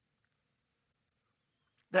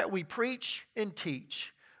 That we preach and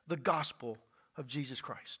teach the gospel of Jesus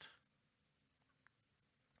Christ.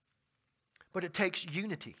 But it takes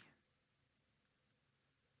unity.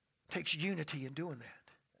 It takes unity in doing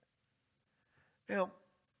that. Now,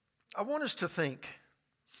 I want us to think,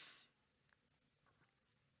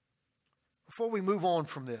 before we move on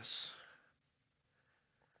from this,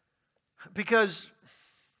 because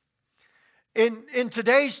in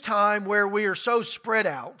today's time where we are so spread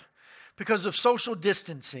out because of social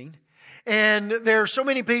distancing, and there are so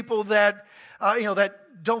many people that that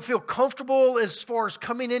don't feel comfortable as far as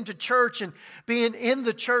coming into church and being in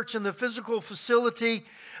the church and the physical facility,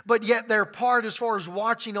 but yet they're part as far as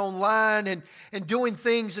watching online and doing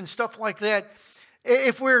things and stuff like that.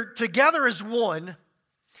 If we're together as one,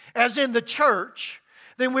 as in the church,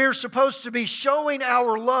 then we're supposed to be showing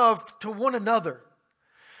our love to one another.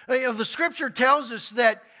 The Scripture tells us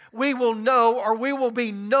that we will know or we will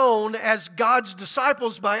be known as God's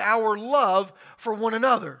disciples by our love for one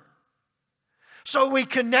another. So we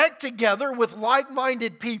connect together with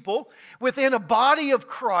like-minded people within a body of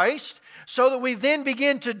Christ so that we then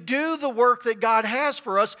begin to do the work that God has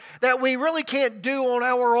for us that we really can't do on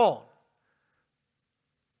our own.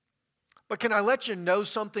 But can I let you know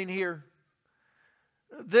something here?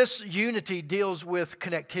 This unity deals with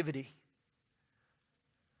connectivity.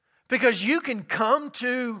 Because you can come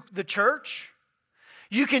to the church,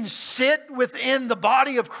 you can sit within the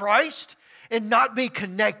body of Christ and not be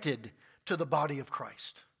connected to the body of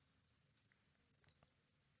Christ.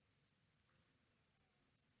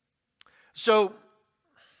 So,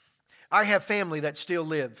 I have family that still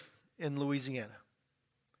live in Louisiana.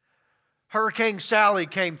 Hurricane Sally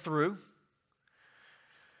came through.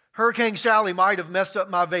 Hurricane Sally might have messed up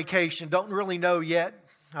my vacation. Don't really know yet.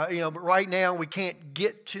 But right now we can't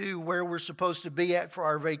get to where we're supposed to be at for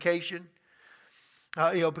our vacation.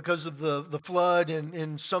 because of the flood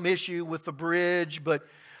and some issue with the bridge. But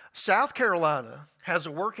South Carolina has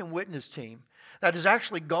a working witness team that has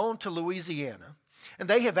actually gone to Louisiana, and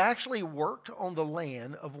they have actually worked on the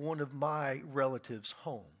land of one of my relatives'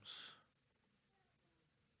 homes,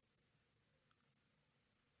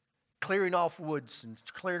 clearing off woods and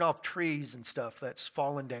clearing off trees and stuff that's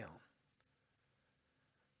fallen down.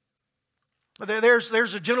 There's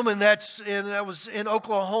a gentleman that was in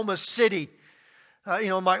Oklahoma City.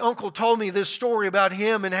 My uncle told me this story about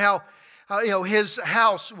him and how his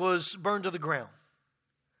house was burned to the ground.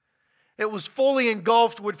 It was fully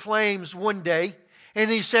engulfed with flames one day,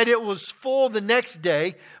 and he said it was full the next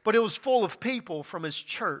day, but it was full of people from his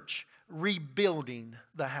church rebuilding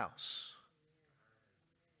the house.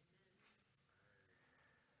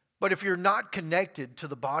 But if you're not connected to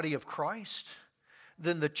the body of Christ,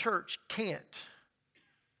 then the church can't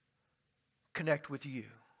connect with you.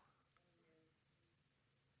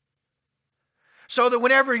 So that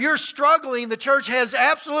whenever you're struggling, the church has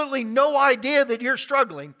absolutely no idea that you're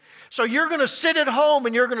struggling. So you're going to sit at home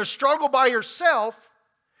and you're going to struggle by yourself,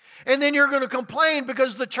 and then you're going to complain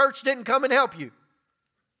because the church didn't come and help you.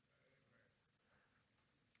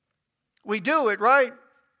 We do it, right?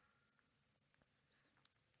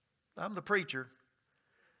 I'm the preacher.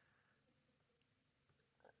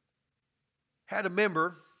 Had a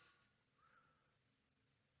member,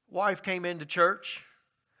 wife came into church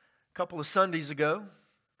a couple of Sundays ago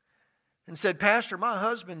and said, "Pastor, my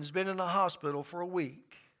husband's been in the hospital for a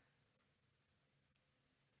week."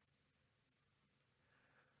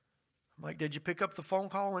 I'm like, "Did you pick up the phone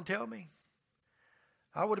call and tell me?"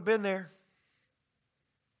 I would have been there.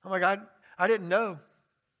 I'm like, I didn't know.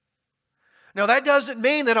 Now, that doesn't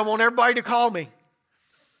mean that I want everybody to call me.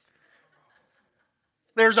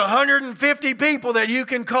 There's 150 people that you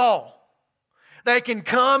can call that can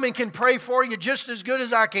come and can pray for you just as good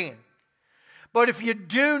as I can. But if you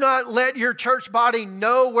do not let your church body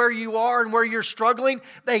know where you are and where you're struggling,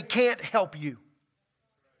 they can't help you.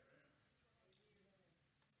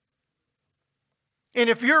 And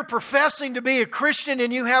if you're professing to be a Christian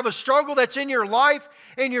and you have a struggle that's in your life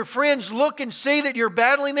and your friends look and see that you're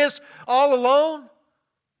battling this all alone,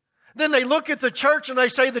 then they look at the church and they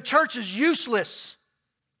say the church is useless.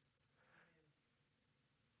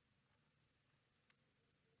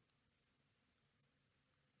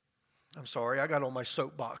 I'm sorry, I got on my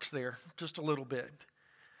soapbox there just a little bit.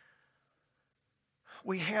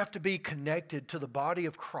 We have to be connected to the body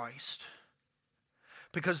of Christ,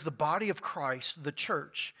 because the body of Christ, the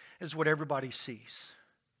church, is what everybody sees.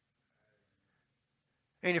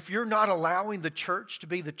 And if you're not allowing the church to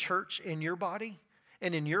be the church in your body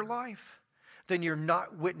and in your life, then you're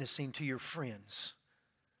not witnessing to your friends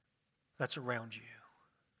that's around you.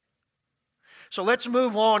 So let's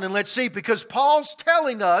move on and let's see, because Paul's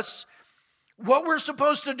telling us what we're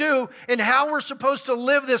supposed to do and how we're supposed to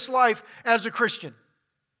live this life as a Christian.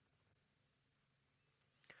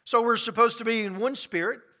 So we're supposed to be in one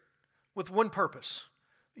spirit with one purpose,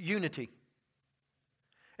 unity.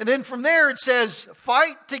 And then from there it says,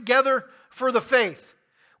 fight together for the faith,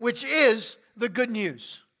 which is the good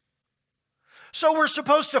news. So we're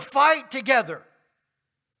supposed to fight together.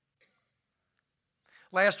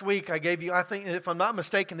 Last week I gave you, I think if I'm not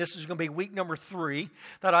mistaken, this is going to be week number 3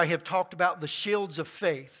 that I have talked about the shields of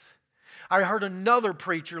faith. I heard another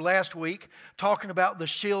preacher last week talking about the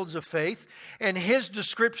shields of faith, and his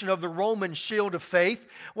description of the Roman shield of faith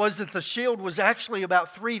was that the shield was actually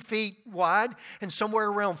about 3 feet wide and somewhere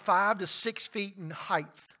around 5 to 6 feet in height.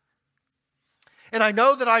 And I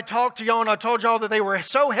know that I talked to y'all and I told y'all that they were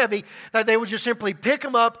so heavy that they would just simply pick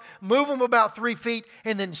them up, move them about 3 feet,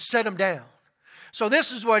 and then set them down. So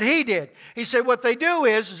this is what he did. He said what they do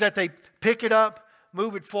is that they pick it up,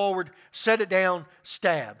 move it forward, set it down,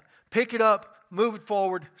 stab. Pick it up, move it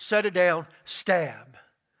forward, set it down, stab.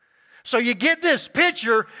 So you get this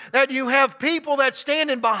picture that you have people that's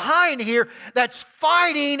standing behind here that's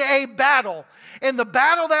fighting a battle. And the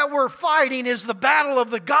battle that we're fighting is the battle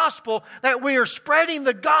of the gospel, that we are spreading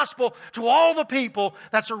the gospel to all the people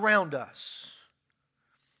that's around us.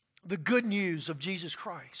 The good news of Jesus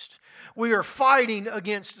Christ. We are fighting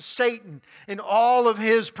against Satan and all of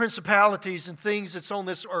his principalities and things that's on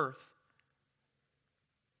this earth.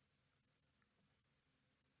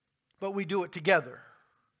 But we do it together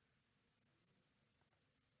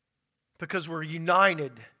because we're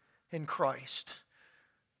united in Christ.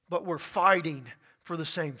 But we're fighting for the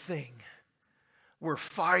same thing. We're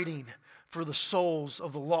fighting for the souls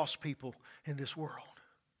of the lost people in this world.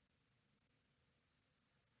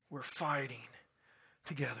 We're fighting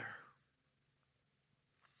together.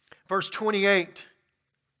 Verse 28.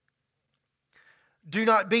 Do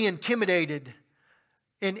not be intimidated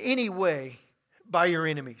in any way by your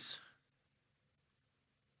enemies.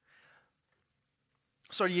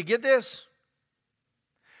 So do you get this?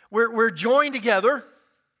 We're joined together.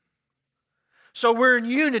 So we're in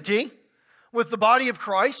unity with the body of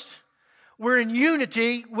Christ. We're in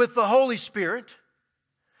unity with the Holy Spirit.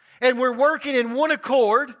 And we're working in one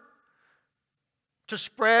accord to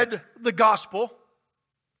spread the gospel.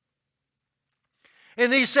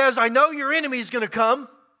 And he says, I know your enemy is going to come,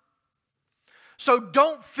 so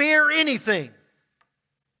don't fear anything.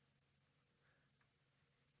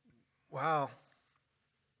 Wow.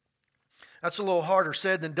 That's a little harder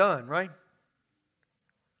said than done, right?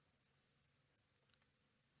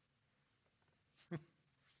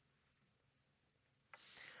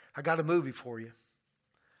 I got a movie for you.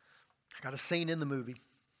 I got a scene in the movie.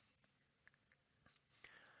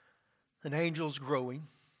 An angel's growing.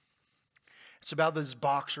 It's about this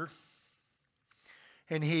boxer.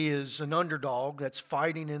 And he is an underdog that's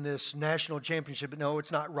fighting in this national championship. But no,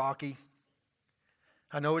 it's not Rocky.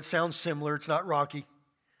 I know it sounds similar. It's not Rocky.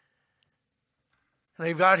 And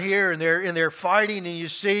they've got here and they're fighting, and you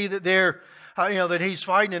see that that he's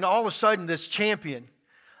fighting, and all of a sudden this champion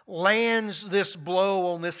lands this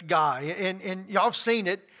blow on this guy. And y'all have seen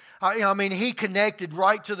it. He connected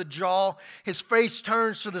right to the jaw. His face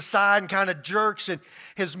turns to the side and kind of jerks, and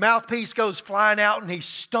his mouthpiece goes flying out, and he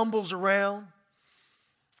stumbles around.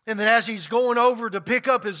 And then as he's going over to pick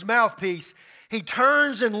up his mouthpiece, he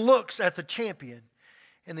turns and looks at the champion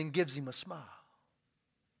and then gives him a smile.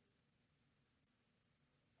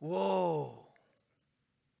 Whoa.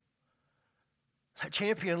 That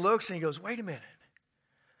champion looks and he goes, wait a minute.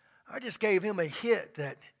 I just gave him a hit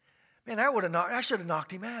that, man, I should have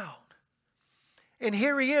knocked him out. And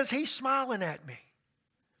here he is, he's smiling at me.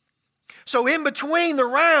 So in between the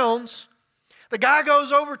rounds, the guy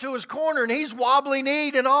goes over to his corner and he's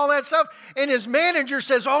wobbly-kneed and all that stuff. And his manager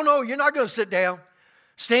says, oh no, you're not going to sit down.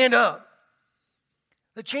 Stand up.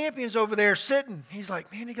 The champion's over there sitting. He's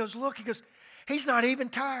like, man, he goes, he's not even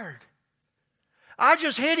tired. I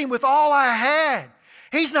just hit him with all I had.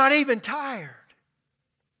 He's not even tired.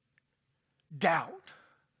 Doubt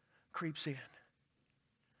creeps in.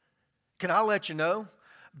 Can I let you know?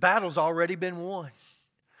 Battle's already been won.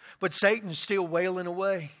 But Satan's still wailing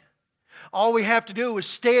away. All we have to do is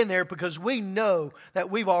stand there because we know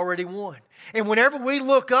that we've already won. And whenever we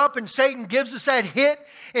look up and Satan gives us that hit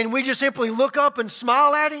and we just simply look up and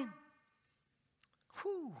smile at him,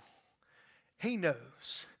 he knows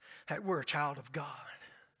that we're a child of God.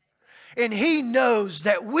 And he knows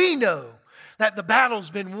that we know that the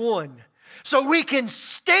battle's been won. So we can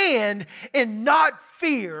stand and not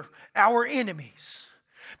fear our enemies.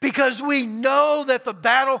 Because we know that the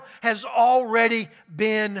battle has already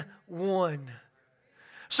been won.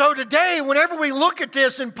 So today, whenever we look at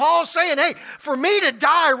this, and Paul's saying, hey, for me to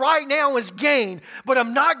die right now is gain, but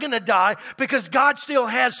I'm not going to die because God still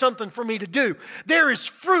has something for me to do. There is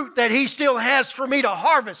fruit that He still has for me to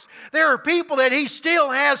harvest. There are people that He still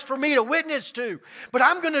has for me to witness to. But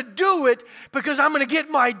I'm going to do it because I'm going to get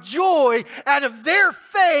my joy out of their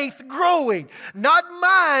faith growing, not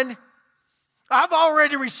mine. I've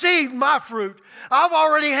already received my fruit. I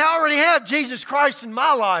already have Jesus Christ in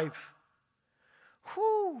my life.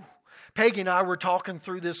 Whew. Peggy and I were talking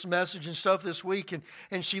through this message and stuff this week,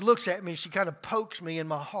 and she looks at me and she kind of pokes me in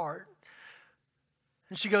my heart.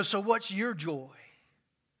 And she goes, so what's your joy?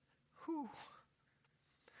 Whew.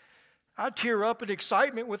 I tear up in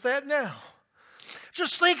excitement with that now.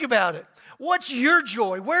 Just think about it. What's your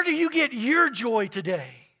joy? Where do you get your joy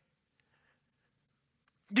today?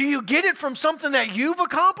 Do you get it from something that you've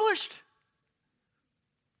accomplished?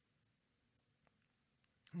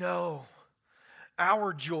 No.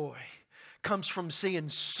 Our joy comes from seeing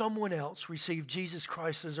someone else receive Jesus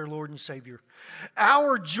Christ as their Lord and Savior.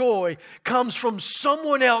 Our joy comes from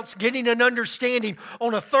someone else getting an understanding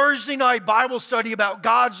on a Thursday night Bible study about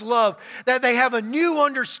God's love, that they have a new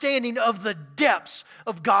understanding of the depths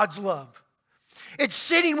of God's love. It's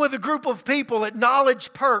sitting with a group of people at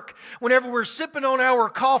Knowledge Perk whenever we're sipping on our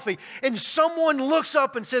coffee and someone looks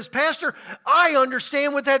up and says, Pastor, I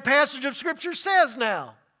understand what that passage of Scripture says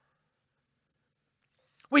now.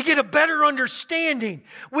 We get a better understanding.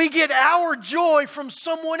 We get our joy from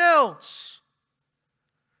someone else.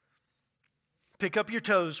 Pick up your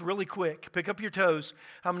toes really quick. Pick up your toes.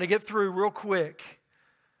 I'm going to get through real quick.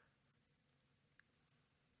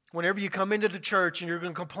 Whenever you come into the church and you're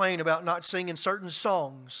going to complain about not singing certain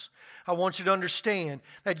songs, I want you to understand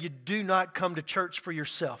that you do not come to church for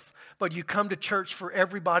yourself, but you come to church for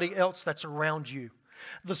everybody else that's around you.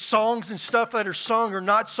 The songs and stuff that are sung are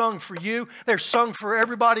not sung for you. They're sung for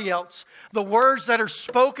everybody else. The words that are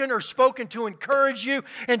spoken to encourage you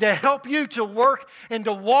and to help you to work and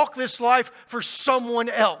to walk this life for someone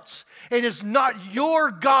else. It is not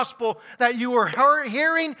your gospel that you are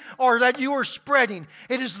hearing or that you are spreading.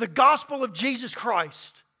 It is the gospel of Jesus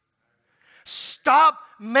Christ. Stop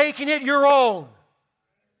making it your own.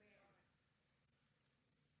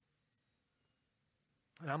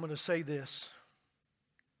 And I'm going to say this.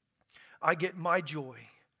 I get my joy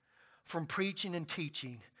from preaching and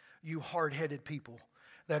teaching you hard-headed people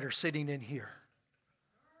that are sitting in here.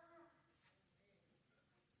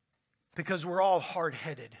 Because we're all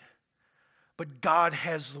hard-headed. But God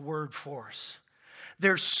has the word for us.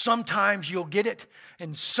 There's sometimes you'll get it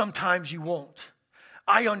and sometimes you won't.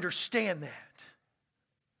 I understand that.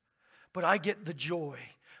 But I get the joy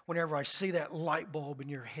whenever I see that light bulb in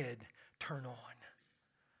your head turn on.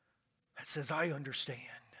 That says, I understand.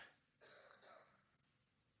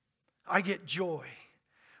 I get joy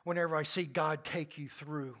whenever I see God take you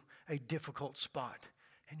through a difficult spot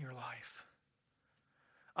in your life.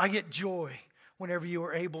 I get joy whenever you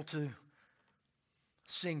are able to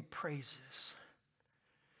sing praises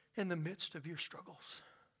in the midst of your struggles.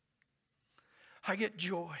 I get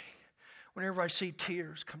joy whenever I see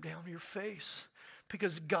tears come down your face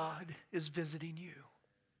because God is visiting you.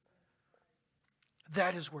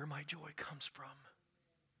 That is where my joy comes from.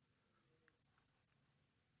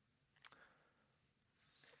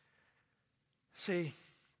 See,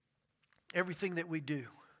 everything that we do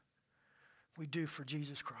for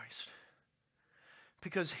Jesus Christ.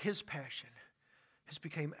 Because His passion has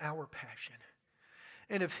become our passion.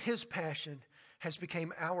 And if His passion has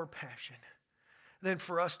become our passion, then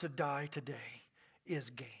for us to die today is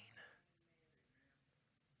gain.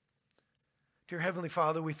 Dear Heavenly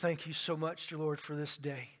Father, we thank you so much, dear Lord, for this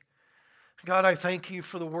day. God, I thank you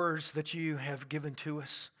for the words that you have given to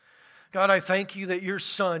us. God, I thank you that your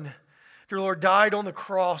Son, dear Lord, died on the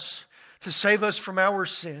cross to save us from our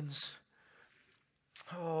sins.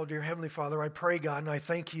 Oh, dear Heavenly Father, I pray, God, and I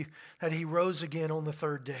thank you that He rose again on the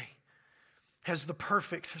third day as the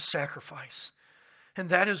perfect sacrifice. And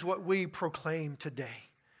that is what we proclaim today.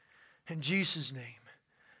 In Jesus' name,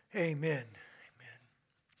 amen.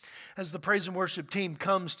 As the praise and worship team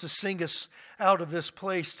comes to sing us out of this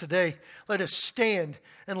place today, let us stand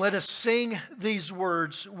and let us sing these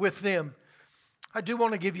words with them. I do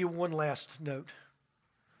want to give you one last note.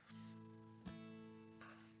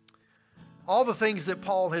 All the things that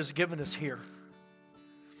Paul has given us here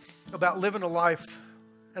about living a life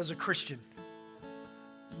as a Christian,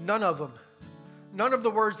 none of them, none of the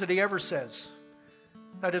words that he ever says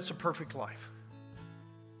that it's a perfect life.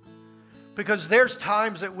 Because there's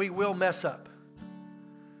times that we will mess up.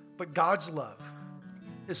 But God's love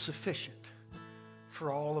is sufficient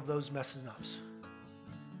for all of those messing ups.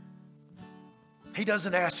 He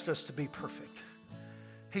doesn't ask us to be perfect.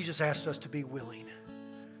 He just asked us to be willing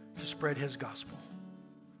to spread His gospel.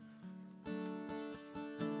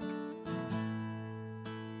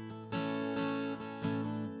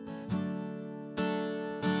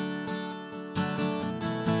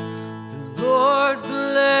 The Lord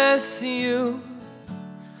bless you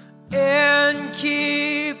and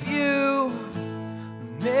keep you.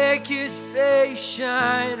 Make His face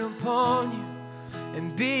shine upon you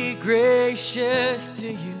and be gracious to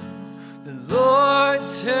you. The Lord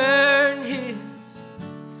turn His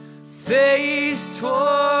face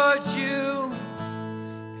towards you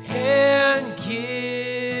and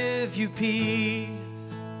give you peace.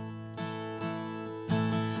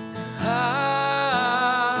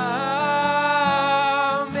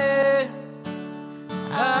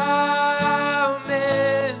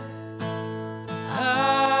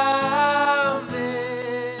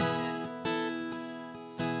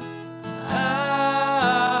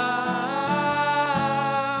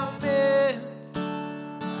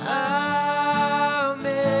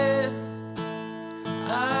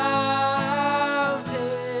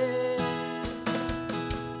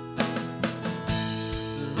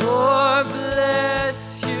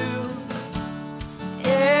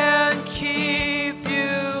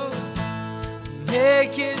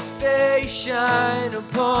 Shine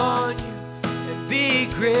upon you and be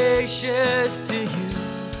gracious to you.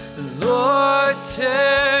 The Lord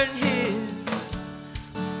turn His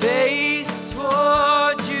face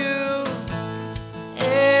toward you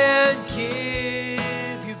and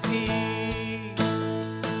give you peace.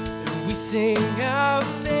 And we sing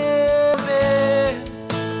Amen, Amen.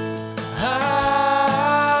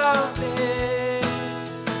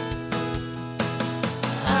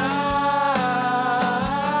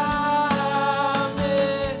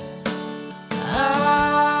 Amen.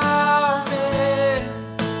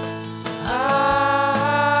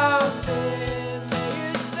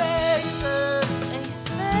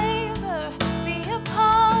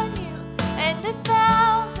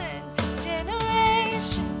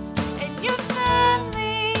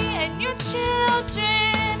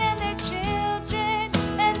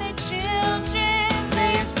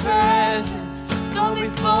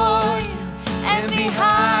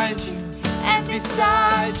 behind you and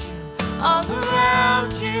beside you, all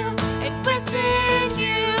around you and within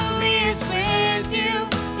you. He is with you,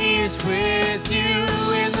 He is with you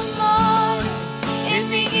in the morning, in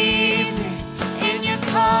the evening, in your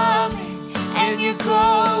coming and your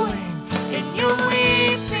going, in your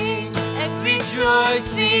weeping and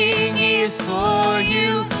rejoicing. He is for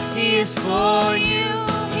you, He is for you,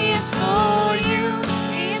 He is for you,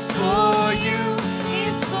 He is for you, He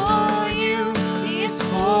is for you, He is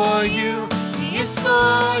for you, He is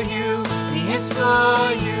for you, He is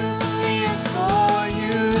for you, He is for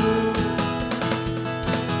you.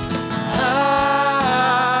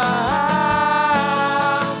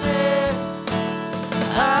 Amen.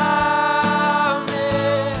 Amen.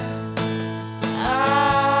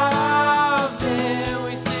 Amen.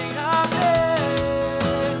 We sing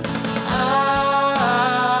amen. Amen.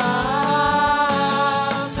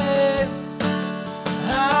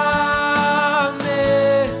 Amen.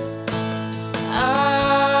 Amen.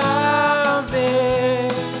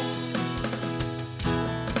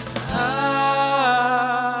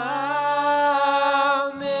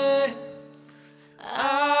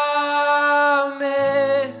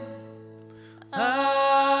 Amen.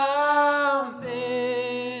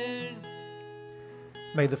 Amen.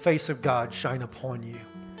 May the face of God shine upon you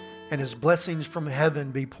and His blessings from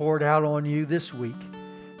heaven be poured out on you this week.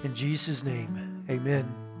 In Jesus' name,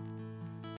 amen.